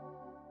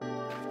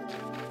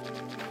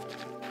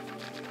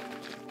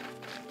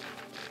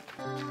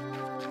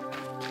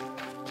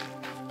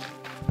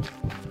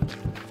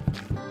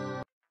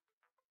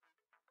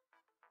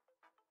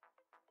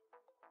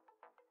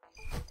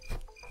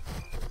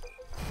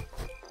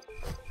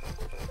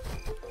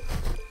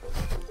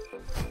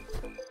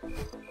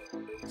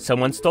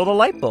 Someone stole the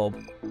light bulb.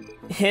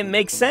 It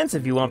makes sense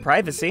if you want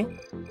privacy.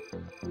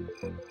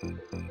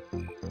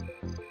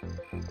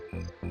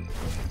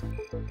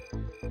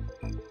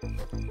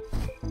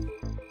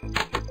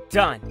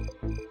 Done.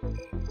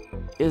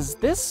 Is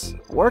this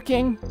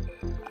working?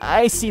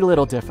 I see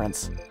little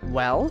difference.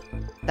 Well,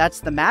 that's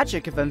the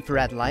magic of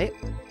infrared light.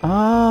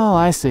 Oh,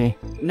 I see.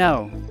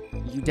 No,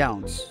 you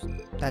don't.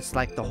 That's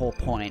like the whole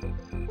point.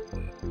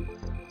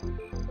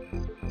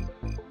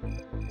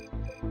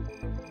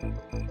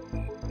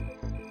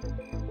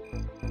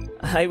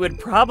 I would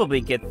probably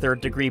get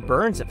 3rd-degree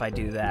burns if I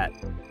do that.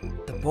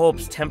 The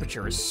bulb's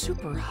temperature is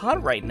super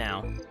hot right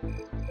now.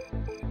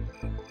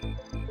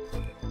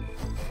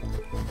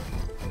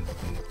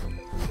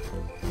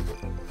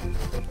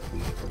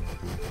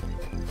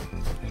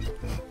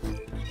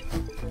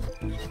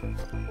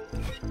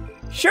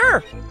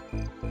 Sure!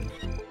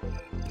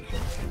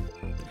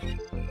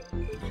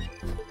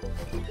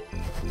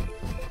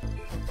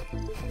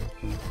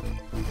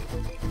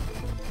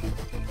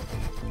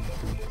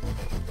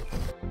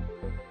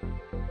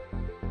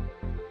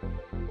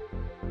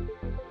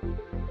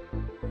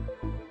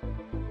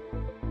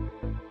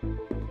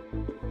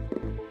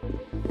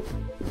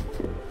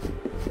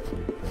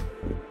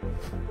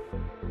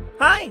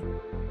 Hi!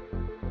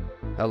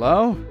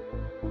 Hello?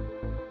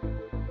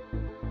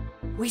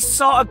 We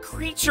saw a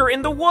creature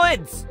in the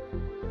woods!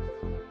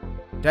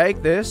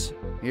 Take this.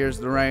 Here's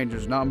the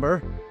ranger's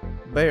number.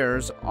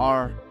 Bears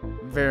are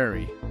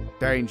very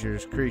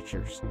dangerous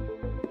creatures.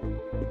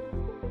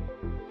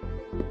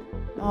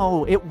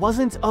 No, it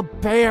wasn't a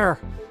bear.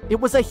 It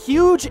was a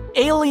huge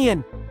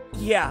alien.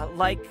 Yeah,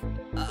 like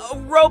a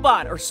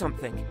robot or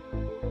something.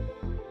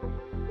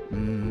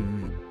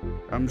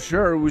 I'm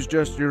sure it was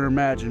just your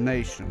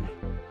imagination.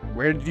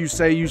 Where did you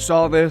say you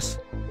saw this?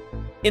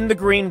 In the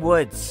Green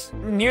Woods,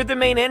 near the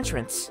main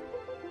entrance.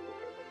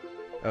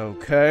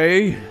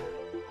 Okay.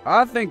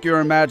 I think your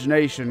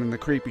imagination and the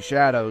creepy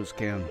shadows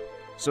can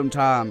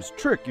sometimes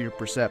trick your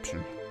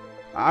perception.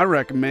 I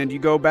recommend you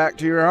go back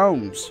to your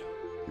homes.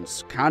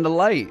 It's kinda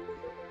late.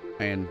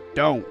 And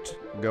don't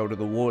go to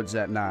the woods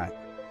at night.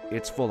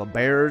 It's full of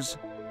bears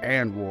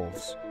and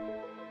wolves.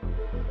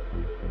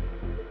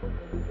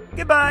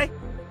 Goodbye.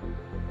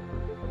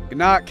 Good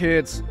night,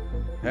 kids.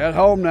 Head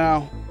home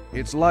now.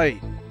 It's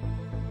late.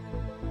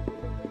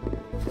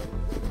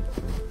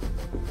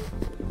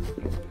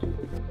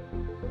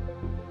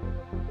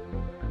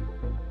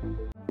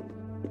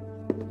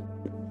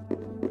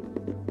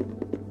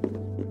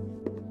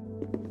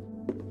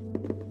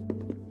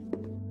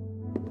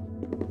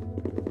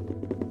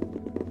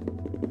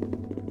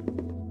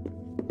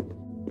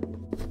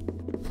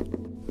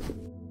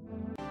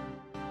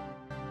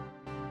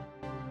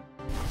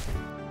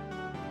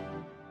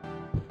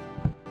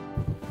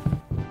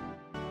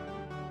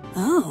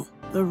 Oh,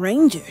 the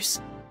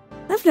Rangers.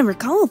 I've never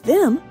called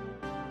them.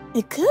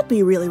 It could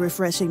be really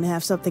refreshing to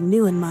have something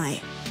new in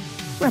my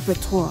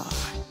repertoire.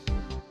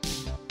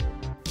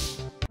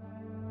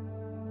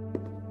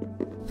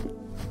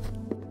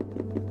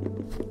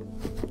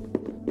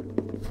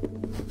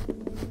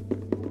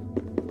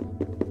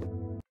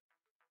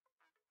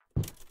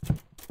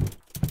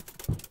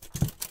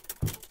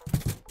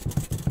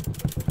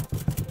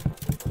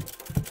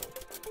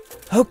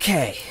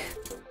 Okay.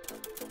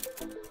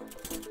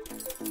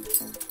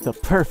 The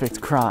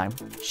perfect crime.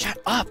 Shut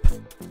up!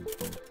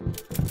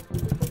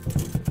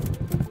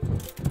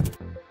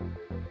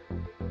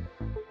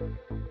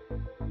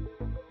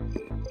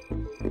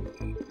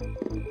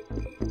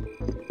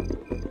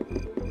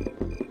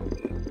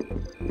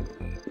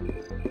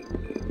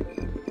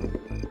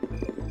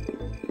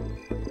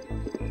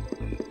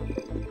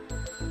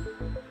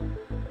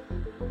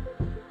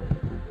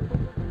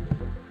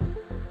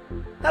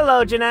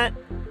 Hello, Jeanette.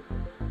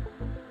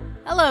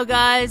 Hello,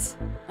 guys.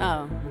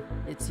 Oh,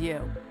 it's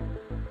you.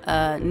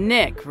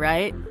 Nick,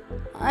 right?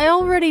 I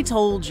already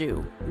told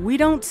you, we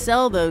don't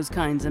sell those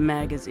kinds of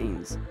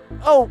magazines.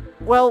 Oh,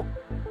 well,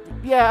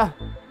 yeah,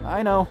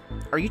 I know.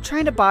 Are you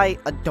trying to buy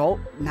adult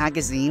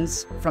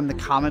magazines from the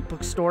comic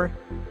book store?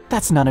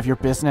 That's none of your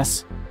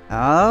business.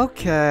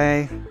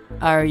 Okay.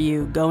 Are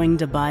you going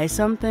to buy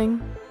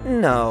something?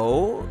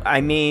 No,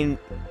 I mean,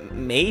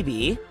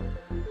 maybe.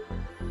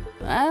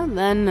 Well,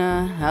 then,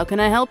 how can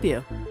I help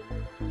you?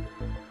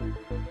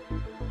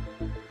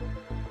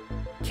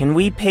 Can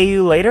we pay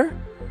you later?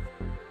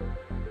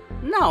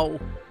 No.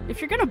 If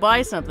you're gonna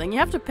buy something, you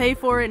have to pay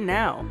for it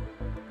now.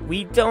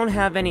 We don't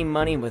have any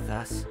money with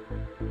us.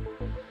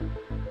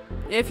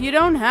 If you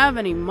don't have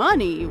any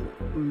money,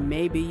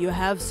 maybe you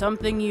have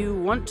something you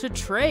want to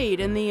trade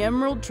in the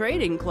Emerald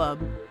Trading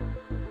Club.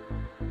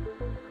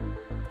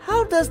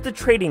 How does the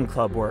trading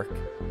club work?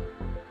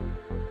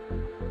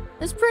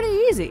 It's pretty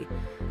easy.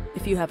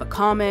 If you have a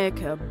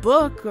comic, a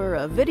book, or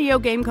a video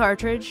game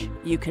cartridge,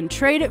 you can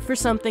trade it for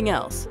something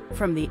else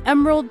from the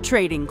Emerald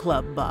Trading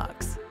Club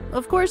box.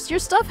 Of course, your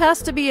stuff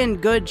has to be in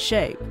good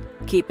shape.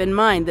 Keep in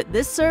mind that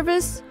this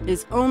service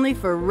is only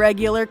for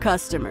regular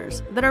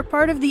customers that are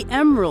part of the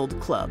Emerald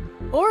Club,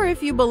 or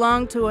if you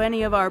belong to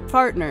any of our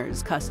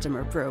partners'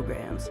 customer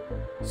programs.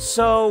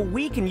 So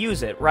we can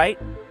use it, right?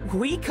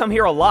 We come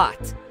here a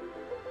lot.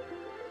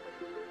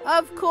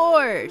 Of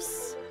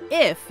course,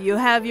 if you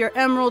have your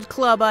Emerald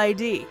Club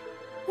ID,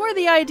 or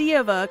the ID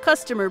of a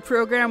customer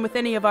program with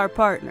any of our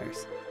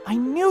partners. I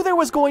knew there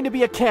was going to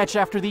be a catch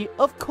after the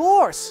of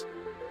course.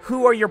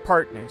 Who are your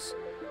partners?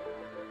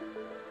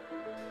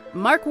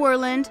 Mark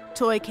Werland,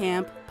 Toy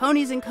Camp,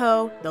 Ponies &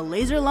 Co., the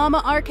Laser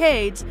Llama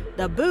Arcades,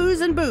 the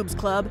Booze and Boobs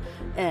Club,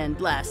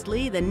 and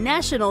lastly, the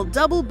National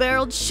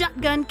Double-Barreled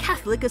Shotgun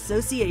Catholic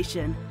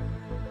Association.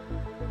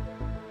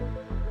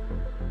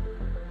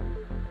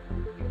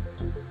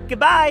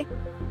 Goodbye!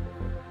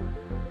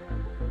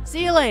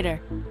 See you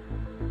later.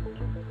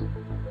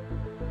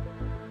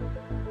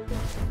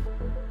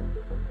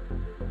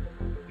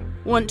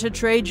 Want to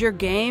trade your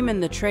game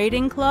in the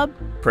trading club?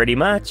 Pretty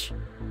much.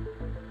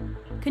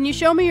 Can you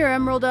show me your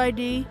Emerald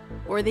ID?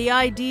 Or the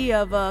ID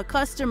of a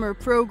customer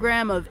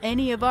program of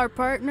any of our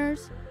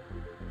partners?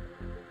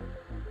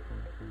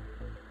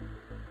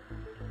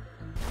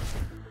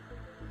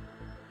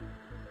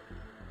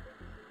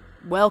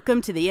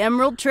 Welcome to the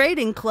Emerald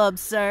Trading Club,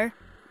 sir.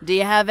 Do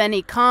you have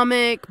any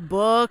comic,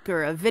 book,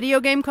 or a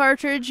video game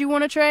cartridge you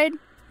want to trade?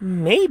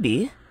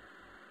 Maybe.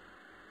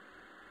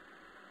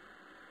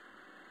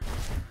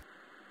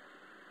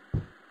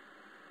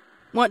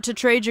 Want to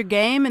trade your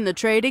game in the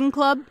trading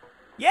club?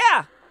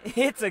 Yeah,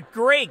 it's a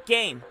great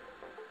game.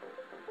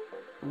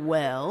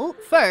 Well,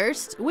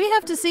 first, we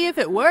have to see if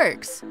it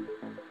works.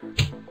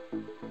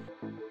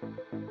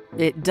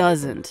 It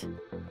doesn't.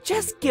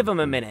 Just give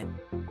him a minute.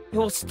 It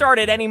will start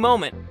at any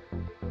moment.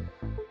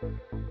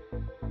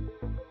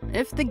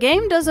 If the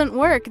game doesn't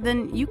work,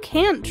 then you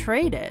can't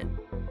trade it.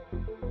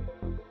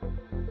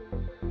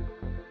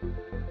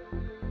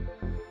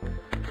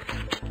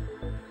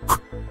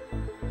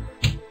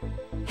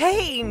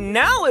 Hey,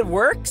 now it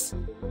works!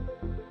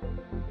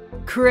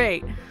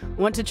 Great.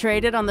 Want to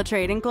trade it on the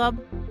trading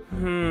club?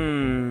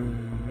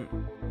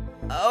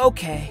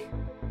 Okay.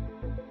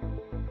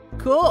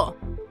 Cool.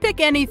 Pick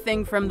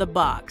anything from the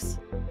box.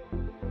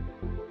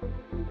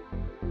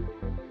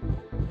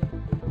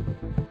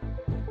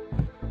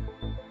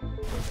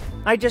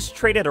 I just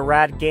traded a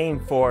rad game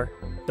for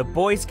The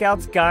Boy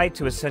Scout's Guide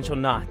to Essential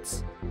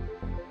Knots.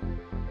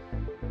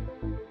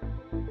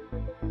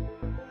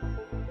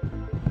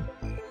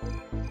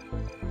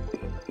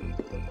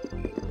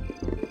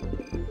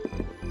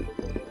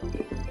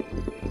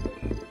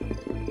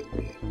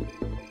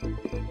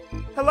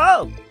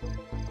 Hello!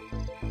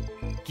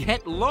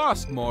 Get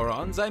lost,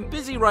 morons. I'm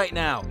busy right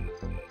now.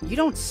 You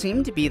don't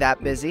seem to be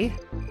that busy.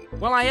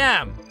 Well, I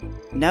am.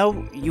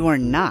 No, you are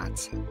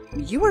not.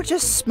 You are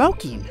just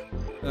smoking.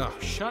 Oh,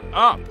 shut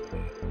up.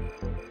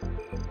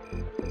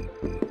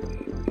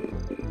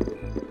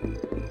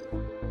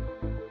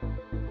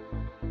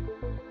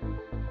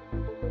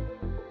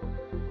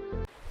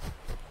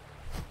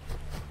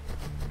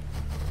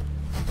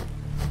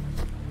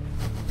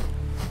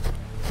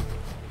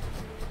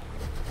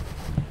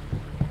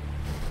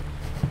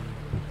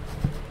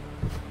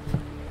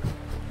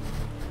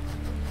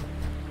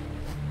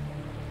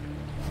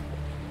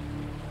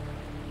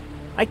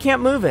 I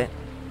can't move it.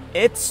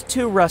 It's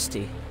too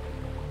rusty.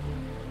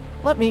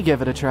 Let me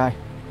give it a try.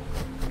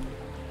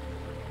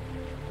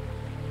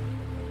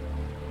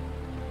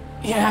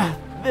 Yeah,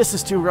 this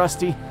is too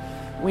rusty.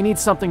 We need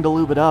something to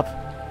lube it up.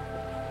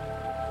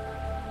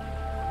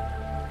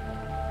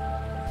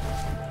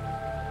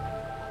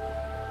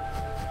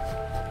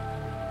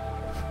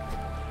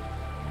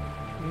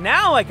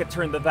 Now I could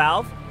turn the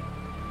valve.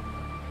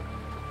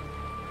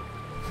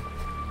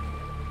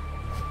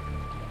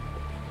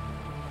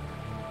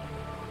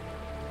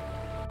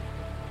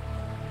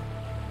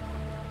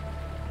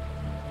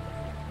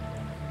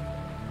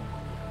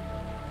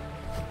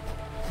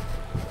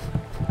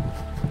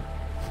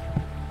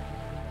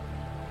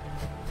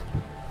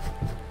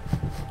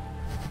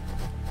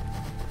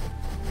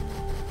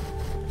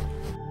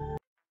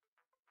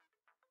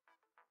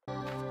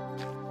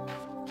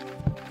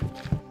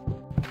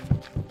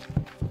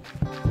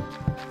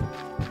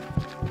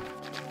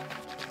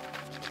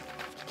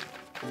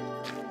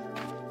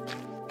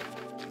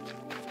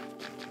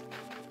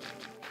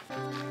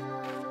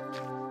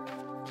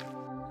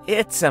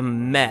 It's a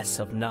mess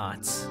of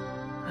knots.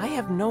 I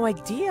have no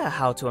idea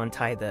how to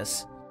untie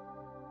this.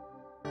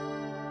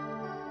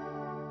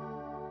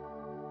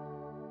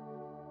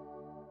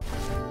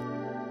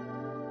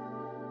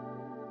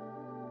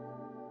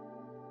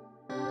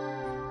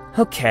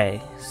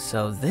 Okay,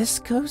 so this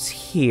goes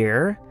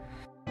here,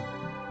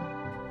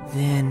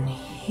 then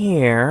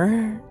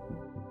here,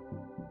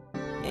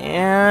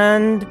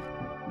 and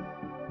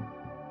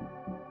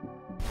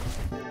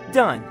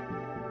done.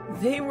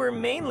 They were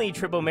mainly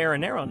triple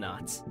marinero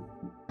knots.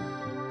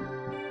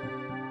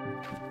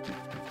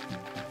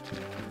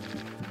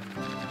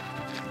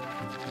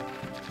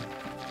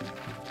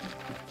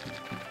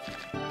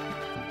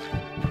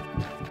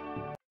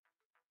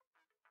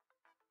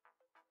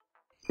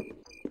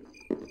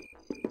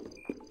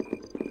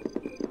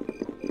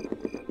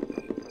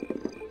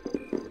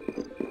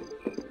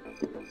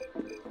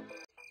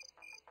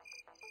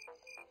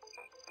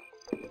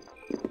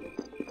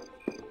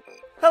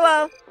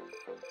 Hello.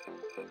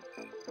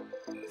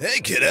 Hey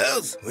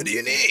kiddos, what do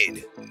you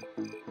need?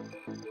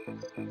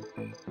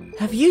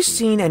 Have you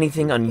seen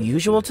anything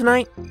unusual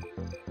tonight?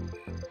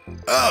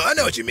 Oh, I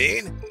know what you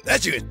mean.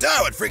 That shooting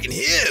star was freaking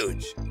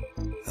huge.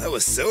 I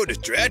was so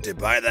distracted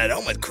by that I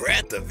almost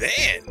crashed the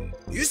van.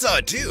 You saw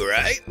it too,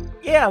 right?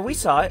 Yeah, we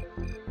saw it.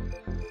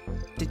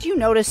 Did you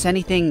notice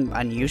anything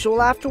unusual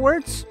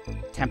afterwards?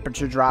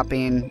 Temperature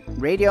dropping,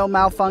 radio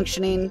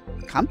malfunctioning,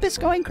 compass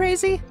going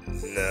crazy?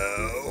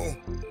 No.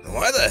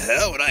 Why the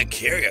hell would I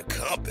carry a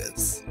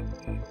compass?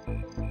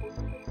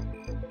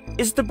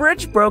 Is the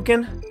bridge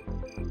broken?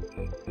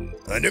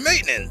 Under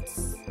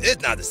maintenance.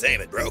 It's not the same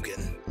as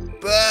broken.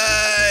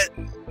 But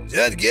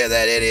just give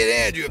that idiot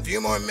Andrew a few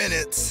more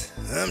minutes.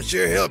 I'm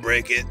sure he'll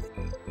break it.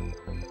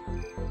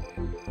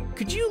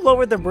 Could you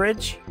lower the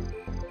bridge?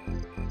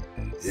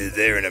 Is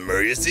there an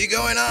emergency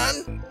going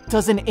on?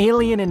 Does an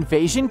alien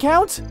invasion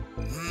count?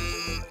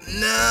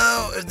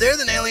 No, if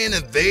there's an alien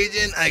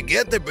invasion, I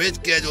get the bridge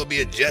schedule will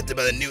be adjusted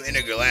by the new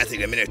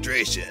intergalactic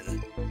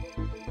administration.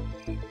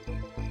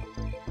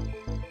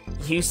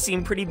 You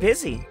seem pretty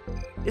busy.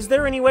 Is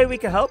there any way we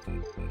could help?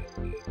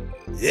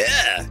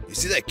 Yeah, you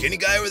see that skinny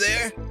guy over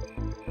there?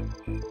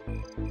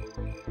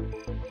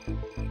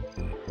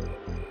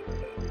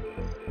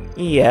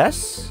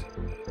 Yes?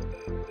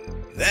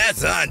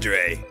 That's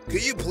Andre.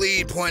 Could you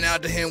please point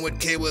out to him what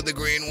cable is the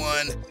green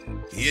one?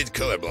 He is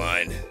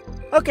colorblind.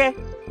 Okay.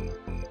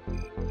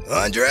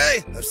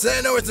 Andre, I'm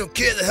sending over some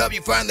kids to help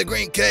you find the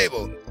green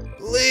cable.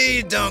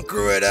 Please don't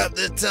screw it up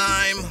this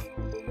time.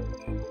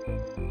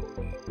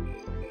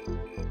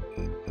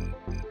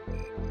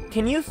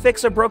 Can you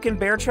fix a broken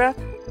bear trap?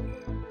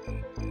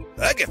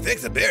 I can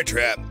fix a bear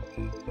trap,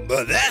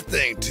 but that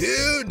thing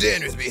too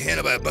dangerous to be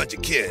handled by a bunch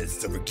of kids,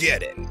 so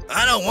forget it.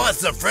 I don't want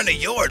some friend of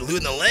yours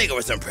losing a leg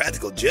over some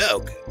practical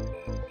joke.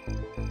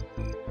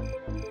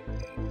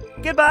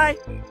 Goodbye.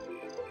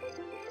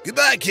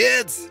 Goodbye,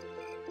 kids.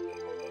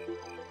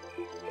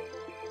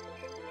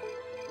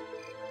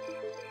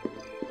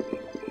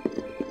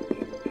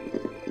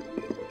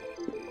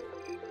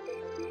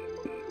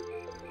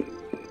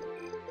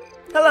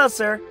 Hello,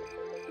 sir.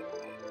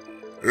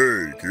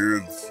 Hey,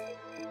 kids.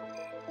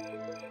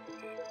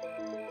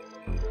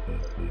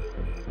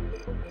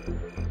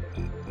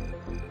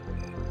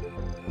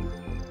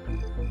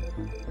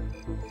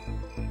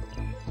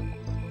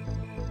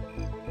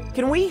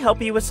 Can we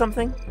help you with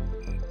something?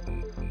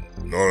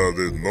 Not at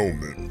this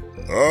moment.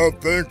 I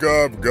think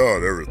I've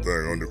got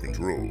everything under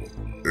control.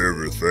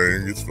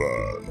 Everything is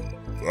fine.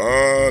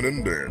 Fine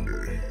and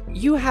dandy.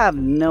 You have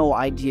no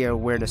idea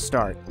where to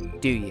start,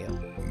 do you?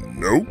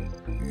 Nope,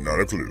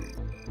 not a clue.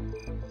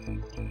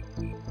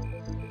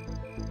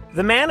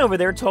 The man over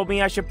there told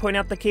me I should point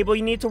out the cable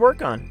you need to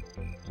work on.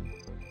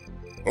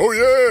 Oh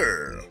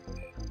yeah!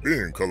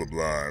 Being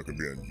colorblind can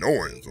be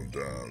annoying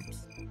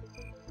sometimes.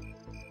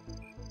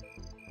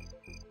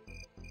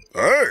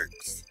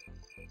 Thanks!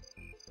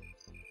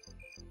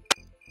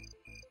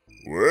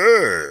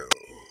 Well,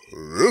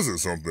 this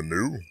is something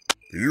new.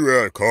 You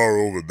had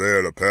Carl over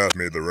there to pass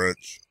me the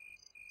wrench.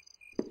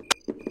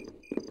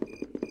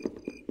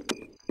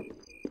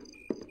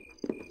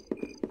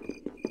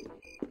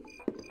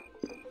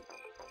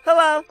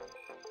 Hello.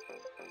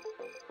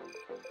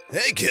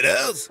 Hey,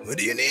 kiddos, what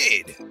do you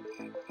need?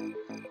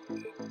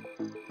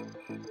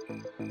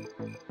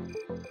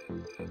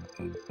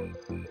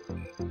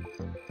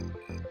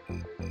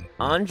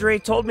 Andre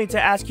told me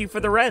to ask you for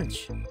the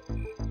wrench.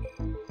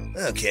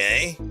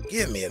 Okay,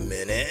 give me a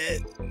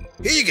minute.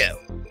 Here you go.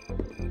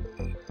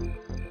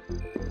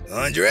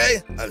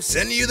 Andre, I'm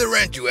sending you the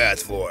wrench you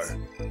asked for.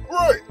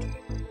 Right.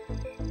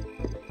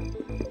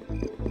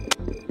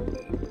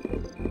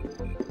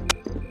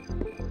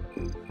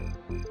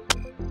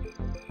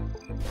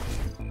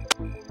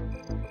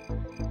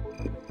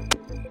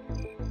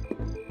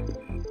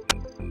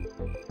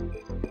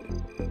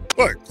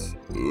 Thanks.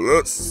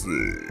 Let's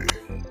see.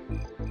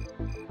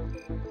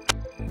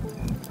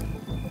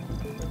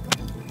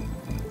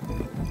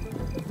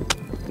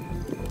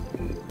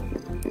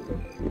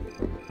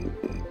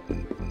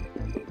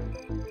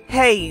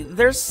 Hey,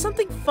 there's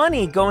something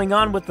funny going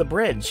on with the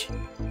bridge.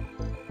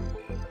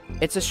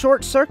 It's a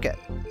short circuit.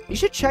 You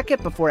should check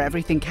it before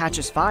everything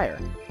catches fire.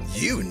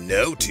 You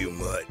know too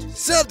much.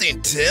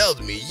 Something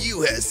tells me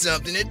you had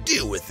something to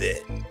do with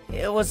it.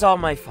 It was all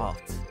my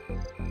fault.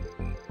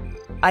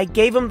 I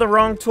gave him the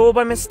wrong tool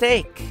by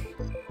mistake.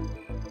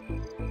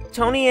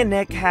 Tony and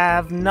Nick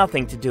have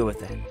nothing to do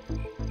with it.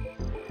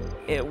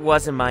 It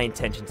wasn't my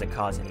intention to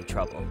cause any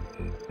trouble.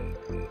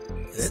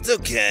 It's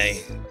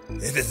okay.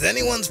 If it's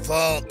anyone's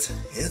fault,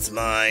 it's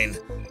mine.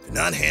 For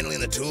not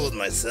handling the tools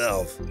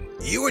myself.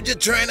 You were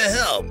just trying to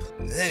help.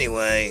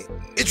 Anyway,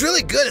 it's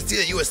really good to see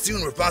that you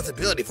assumed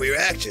responsibility for your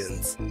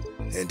actions.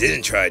 And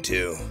didn't try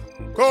to.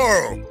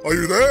 Carl, are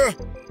you there?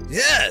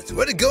 Yes,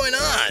 what is going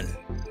on?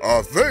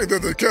 I think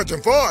that they're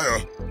catching fire.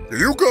 Can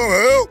you come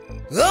help?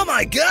 Oh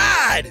my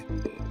god!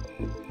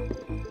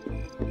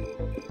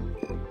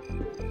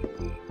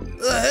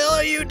 The hell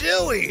are you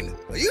doing?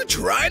 Are you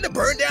trying to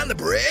burn down the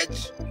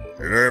bridge?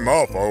 It ain't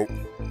my fault.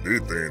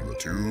 These things are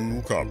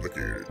too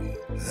complicated.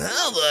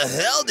 How the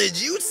hell did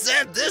you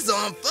set this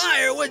on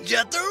fire with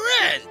just a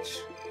wrench?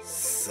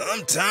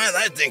 Sometimes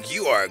I think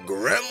you are a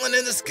gremlin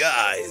in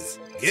disguise.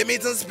 Give me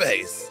some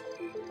space.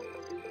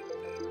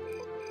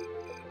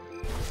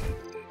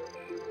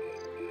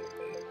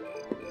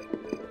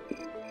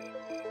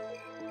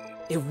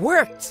 It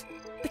worked!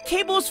 The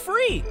cable is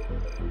free!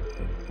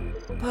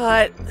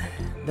 But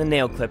the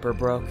nail clipper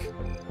broke.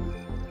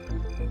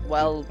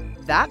 Well,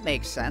 that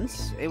makes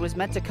sense. It was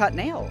meant to cut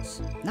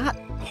nails, not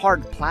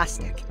hard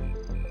plastic.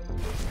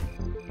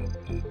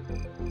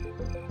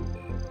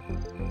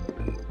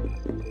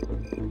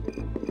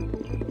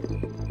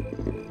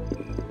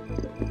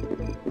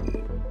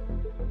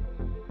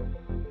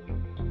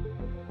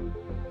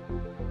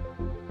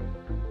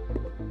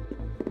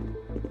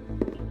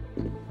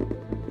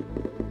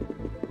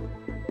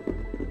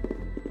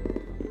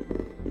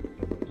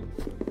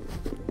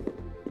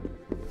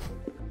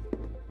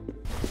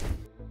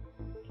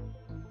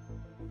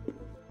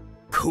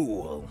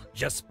 Cool.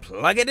 Just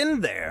plug it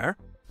in there.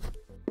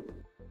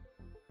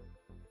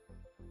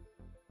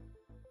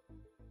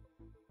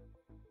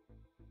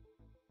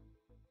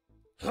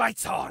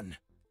 Lights on.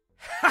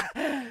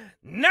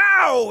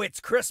 Now it's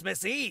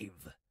Christmas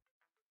Eve.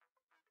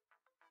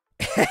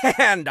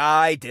 And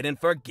I didn't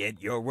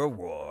forget your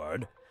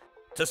reward.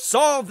 To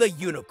solve the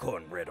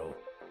unicorn riddle,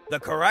 the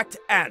correct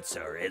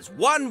answer is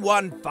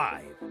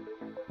 115.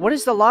 What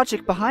is the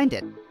logic behind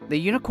it? The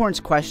unicorn's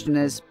question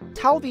is,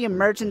 tell the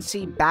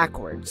emergency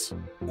backwards.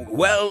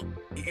 Well,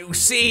 you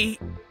see,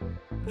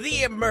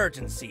 the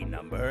emergency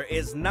number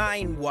is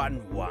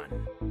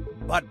 911,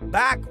 but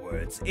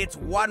backwards it's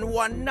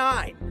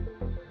 119.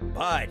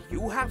 But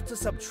you have to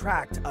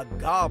subtract a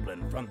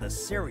goblin from the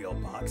cereal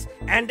box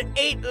and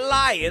 8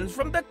 lions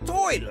from the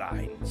toy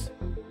lines.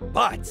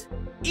 But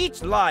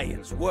each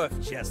lion's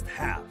worth just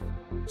half.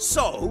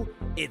 So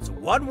it's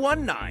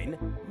 119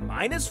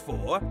 minus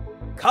 4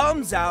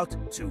 comes out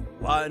to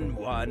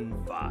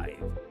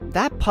 115.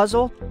 That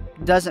puzzle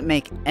doesn't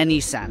make any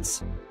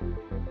sense.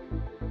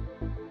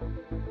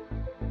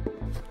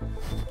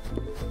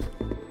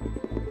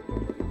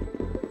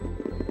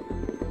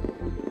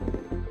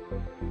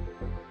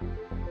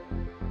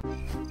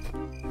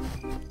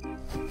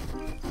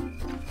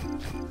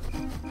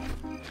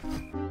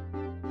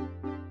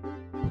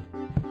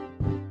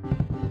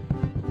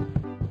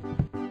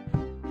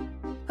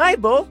 Hi,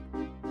 Bull.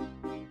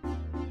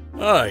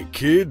 Hi,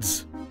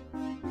 kids.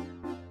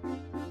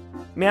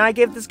 May I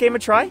give this game a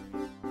try?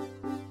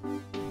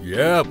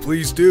 Yeah,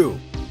 please do.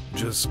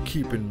 Just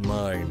keep in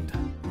mind,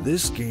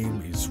 this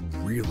game is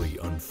really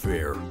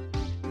unfair.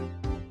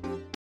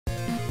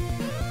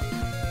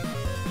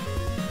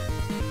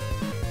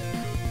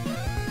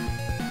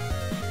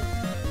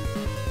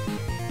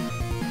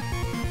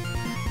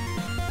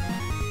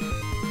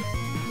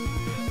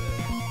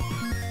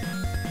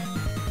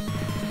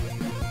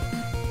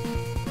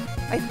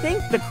 I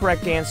think the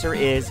correct answer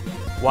is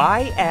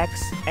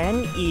YXNEGREME.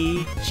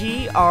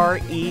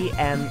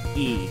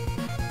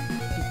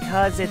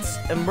 because it's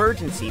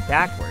emergency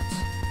backwards.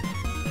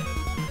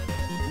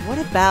 What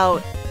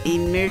about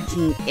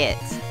emerging it?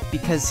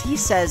 Because he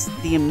says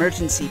the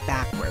emergency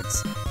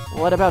backwards.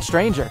 What about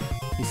stranger?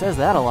 He says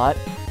that a lot,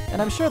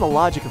 and I'm sure the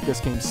logic of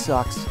this game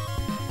sucks.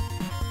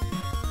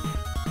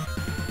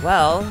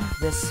 Well,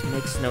 this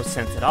makes no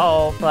sense at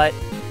all, but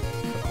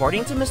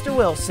according to Mr.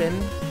 Wilson,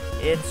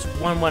 it's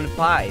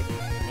 115,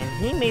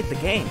 and he made the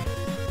game.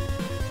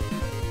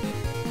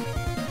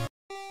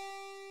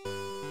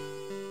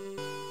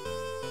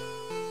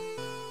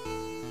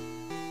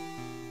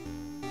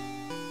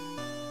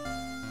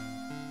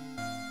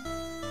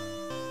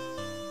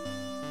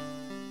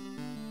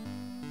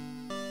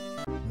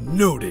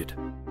 Noted.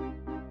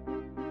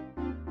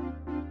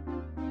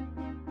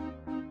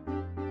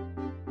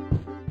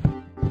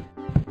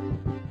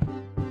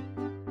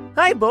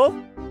 Hi, Bull.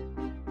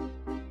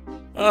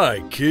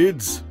 Hi,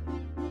 kids.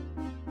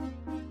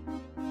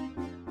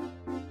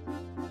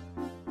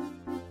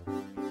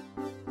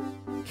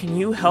 Can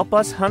you help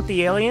us hunt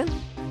the alien?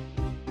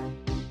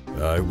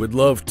 I would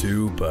love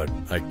to, but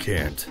I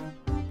can't.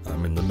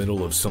 I'm in the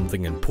middle of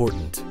something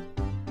important.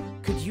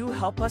 Could you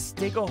help us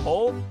dig a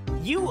hole?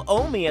 You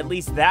owe me at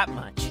least that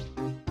much.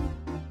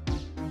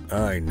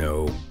 I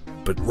know,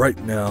 but right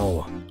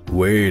now...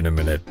 Wait a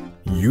minute.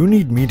 You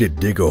need me to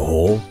dig a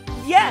hole?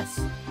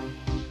 Yes!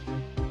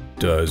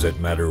 Does it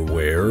matter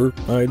where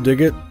I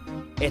dig it?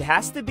 It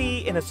has to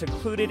be in a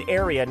secluded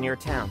area near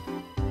town.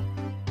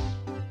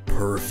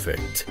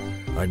 Perfect.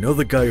 I know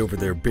the guy over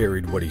there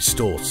buried what he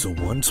stole, so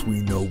once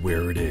we know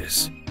where it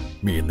is,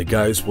 me and the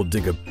guys will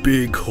dig a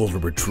big hole to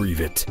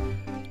retrieve it.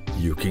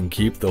 You can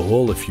keep the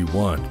hole if you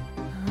want.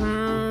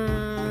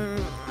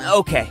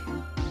 Okay.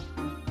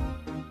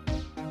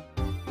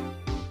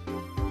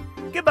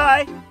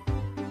 Goodbye.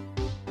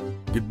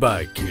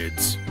 Goodbye,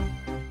 kids.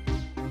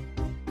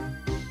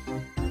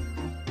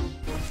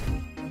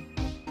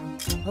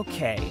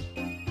 Okay,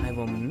 I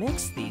will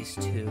mix these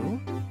two.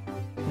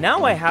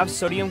 Now I have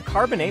sodium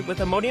carbonate with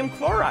ammonium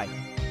chloride.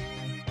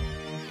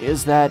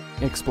 Is that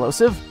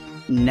explosive?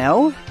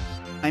 No?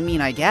 I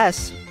mean, I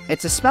guess.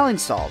 It's a smelling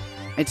salt.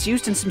 It's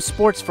used in some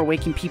sports for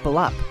waking people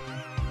up.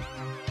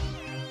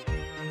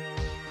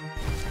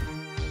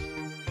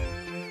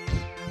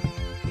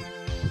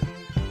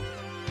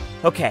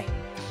 Okay,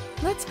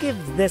 let's give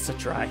this a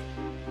try.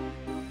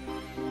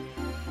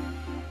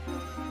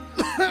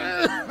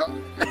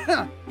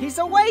 He's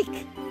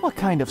awake! What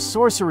kind of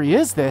sorcery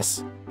is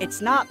this?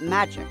 It's not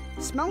magic.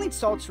 Smelling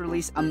salts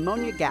release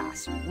ammonia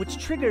gas, which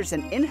triggers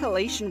an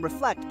inhalation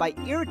reflex by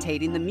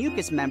irritating the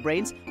mucous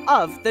membranes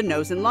of the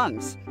nose and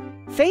lungs.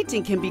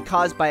 Fainting can be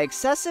caused by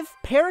excessive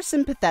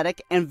parasympathetic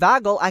and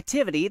vagal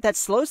activity that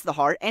slows the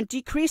heart and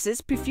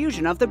decreases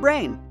perfusion of the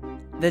brain.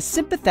 The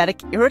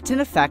sympathetic irritant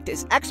effect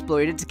is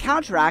exploited to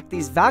counteract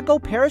these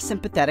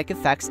vago-parasympathetic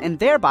effects and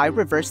thereby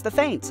reverse the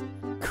faint.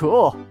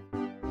 Cool.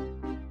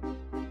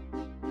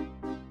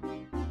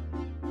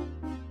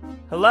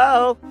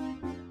 Hello?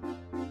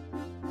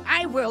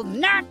 I will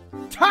not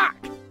talk!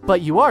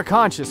 But you are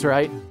conscious,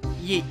 right?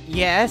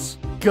 Yes?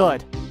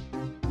 Good.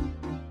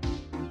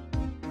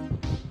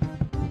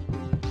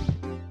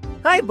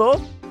 Hi,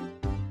 Bull.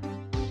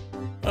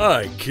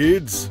 Hi,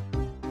 kids.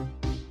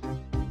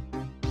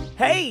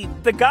 Hey,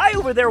 the guy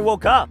over there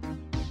woke up.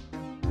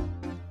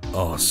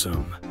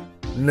 Awesome.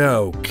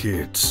 Now,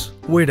 kids,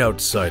 wait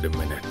outside a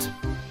minute.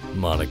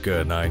 Monica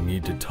and I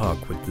need to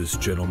talk with this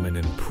gentleman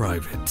in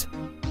private.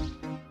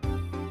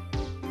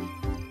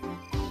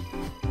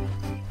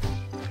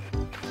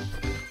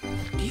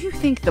 Do you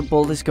think the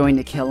bull is going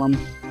to kill him?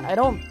 I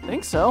don't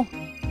think so.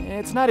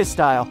 It's not his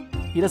style.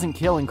 He doesn't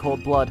kill in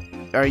cold blood.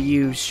 Are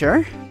you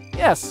sure?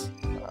 Yes.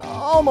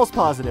 Almost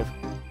positive.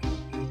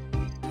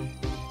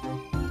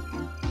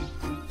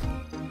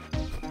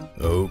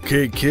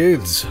 Okay,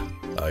 kids.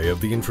 I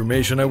have the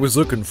information I was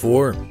looking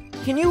for.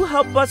 Can you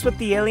help us with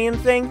the alien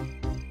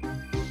thing?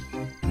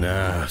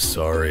 Nah,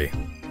 sorry.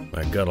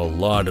 I got a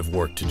lot of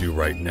work to do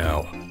right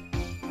now.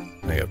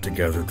 I have to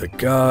gather the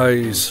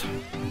guys,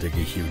 dig a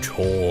huge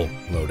hole,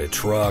 load a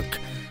truck,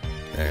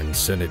 and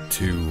send it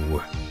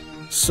to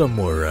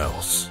somewhere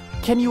else.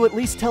 Can you at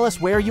least tell us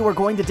where you are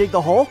going to dig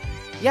the hole?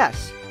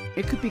 Yes.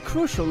 It could be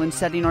crucial in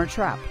setting our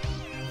trap.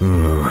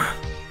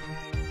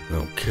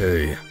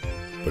 Okay.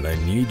 But I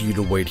need you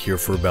to wait here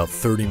for about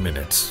 30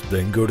 minutes,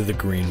 then go to the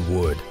green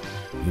wood.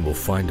 You will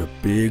find a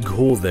big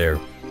hole there,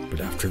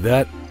 but after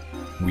that,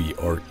 we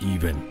are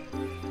even.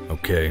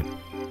 Okay?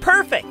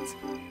 Perfect!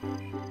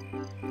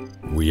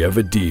 We have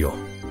a deal.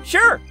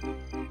 Sure!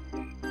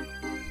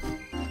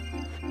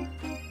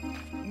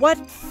 What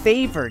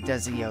favor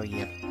does he owe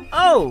you?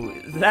 Oh,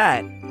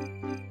 that.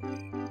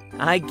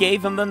 I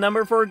gave him the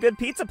number for a good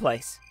pizza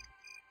place.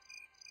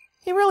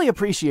 He really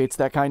appreciates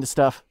that kind of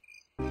stuff.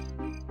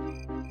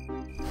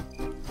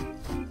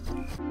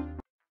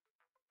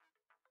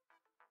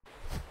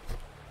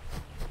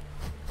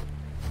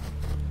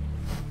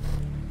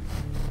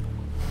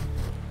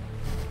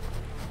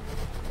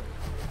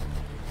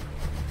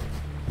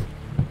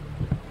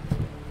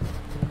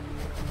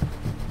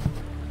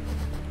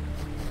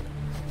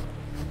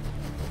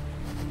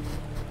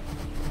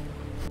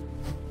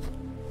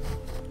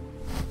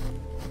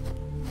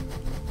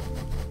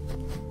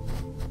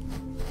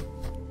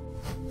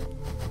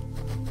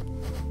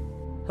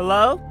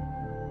 Hello?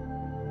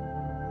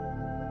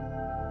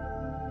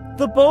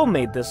 The bull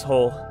made this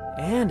hole,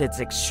 and it's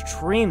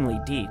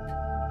extremely deep.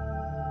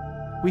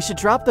 We should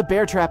drop the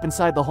bear trap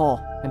inside the hole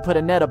and put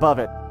a net above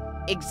it.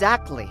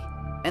 Exactly.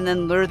 And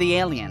then lure the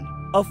alien.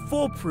 A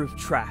foolproof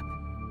trap.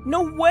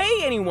 No way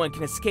anyone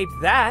can escape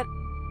that.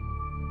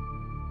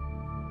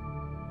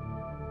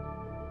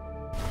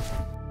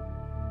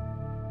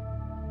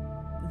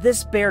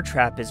 This bear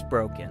trap is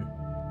broken.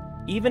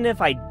 Even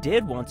if I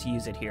did want to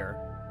use it here,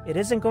 it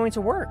isn't going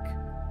to work.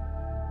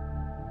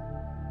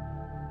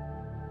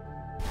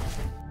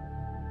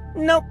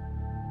 Nope.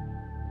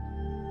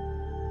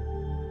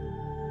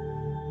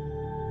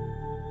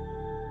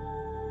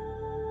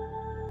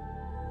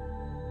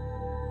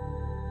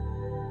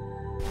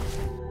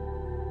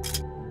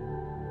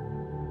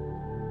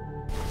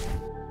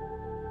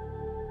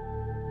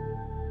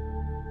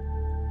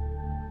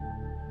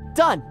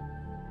 Done!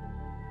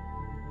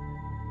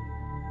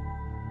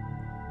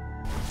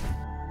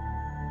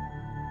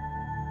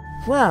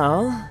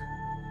 Well,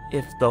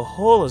 if the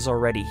hole is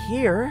already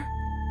here,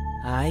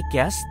 I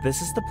guess this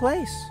is the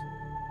place.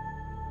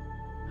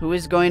 Who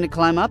is going to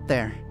climb up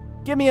there?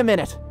 Give me a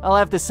minute. I'll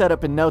have this set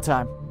up in no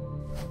time.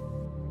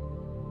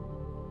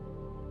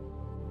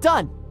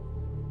 Done!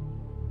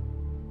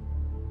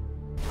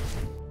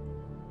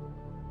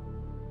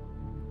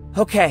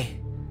 Okay,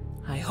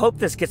 I hope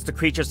this gets the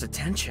creature's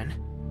attention.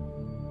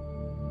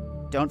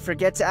 Don't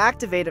forget to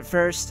activate it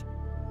first.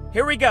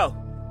 Here we go.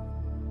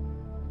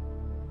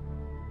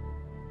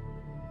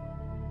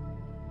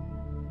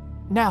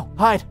 Now,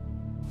 hide.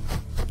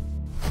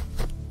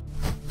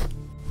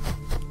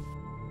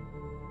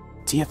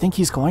 Do you think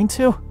he's going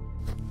to?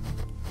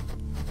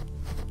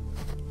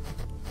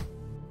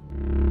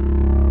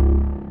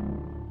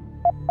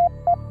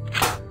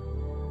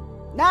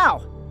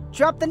 Now!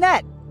 Drop the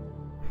net!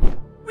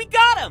 We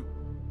got him!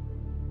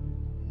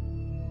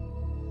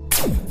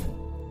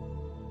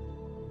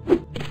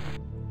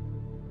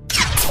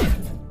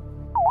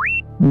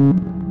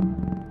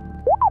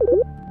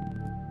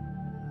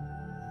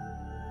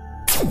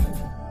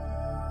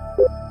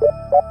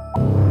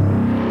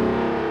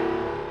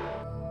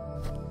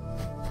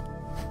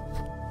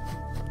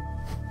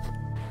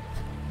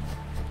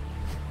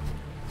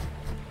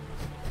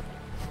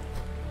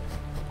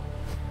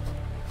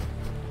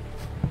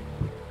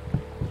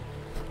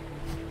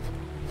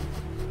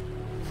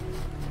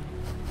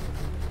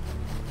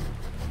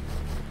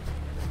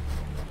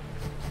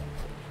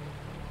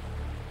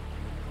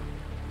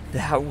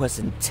 That was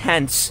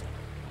intense.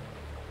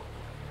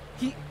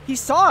 He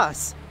saw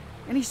us,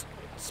 and he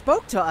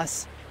spoke to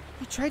us.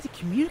 He tried to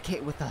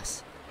communicate with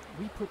us.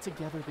 We put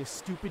together this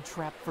stupid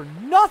trap for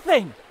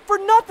nothing! For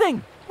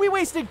nothing! We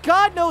wasted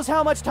God knows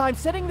how much time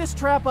setting this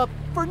trap up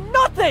for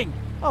nothing!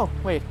 Oh,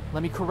 wait,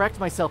 let me correct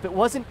myself. It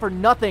wasn't for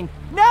nothing.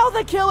 Now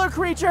the killer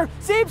creature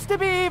seems to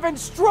be even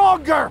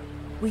stronger!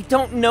 We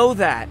don't know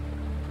that.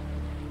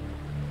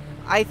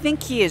 I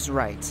think he is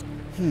right.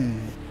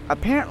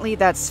 Apparently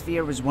that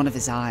sphere was one of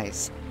his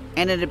eyes,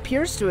 and it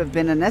appears to have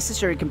been a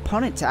necessary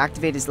component to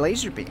activate his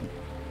laser beam.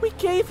 We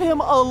gave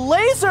him a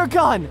laser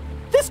gun!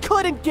 This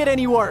couldn't get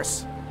any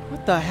worse!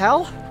 What the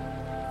hell?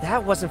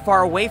 That wasn't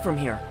far away from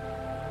here.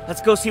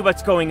 Let's go see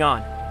what's going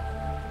on.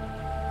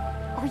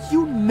 Are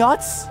you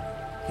nuts?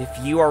 If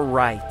you are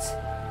right,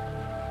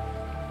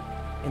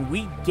 and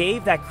we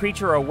gave that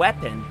creature a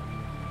weapon,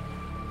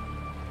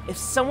 if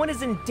someone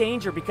is in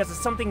danger because of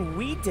something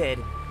we did,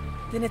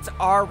 then it's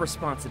our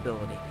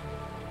responsibility.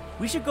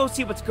 We should go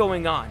see what's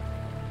going on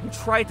and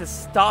try to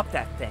stop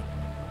that thing.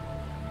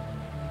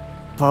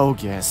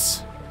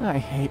 Bogus. I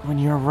hate when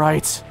you're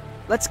right.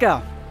 Let's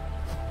go.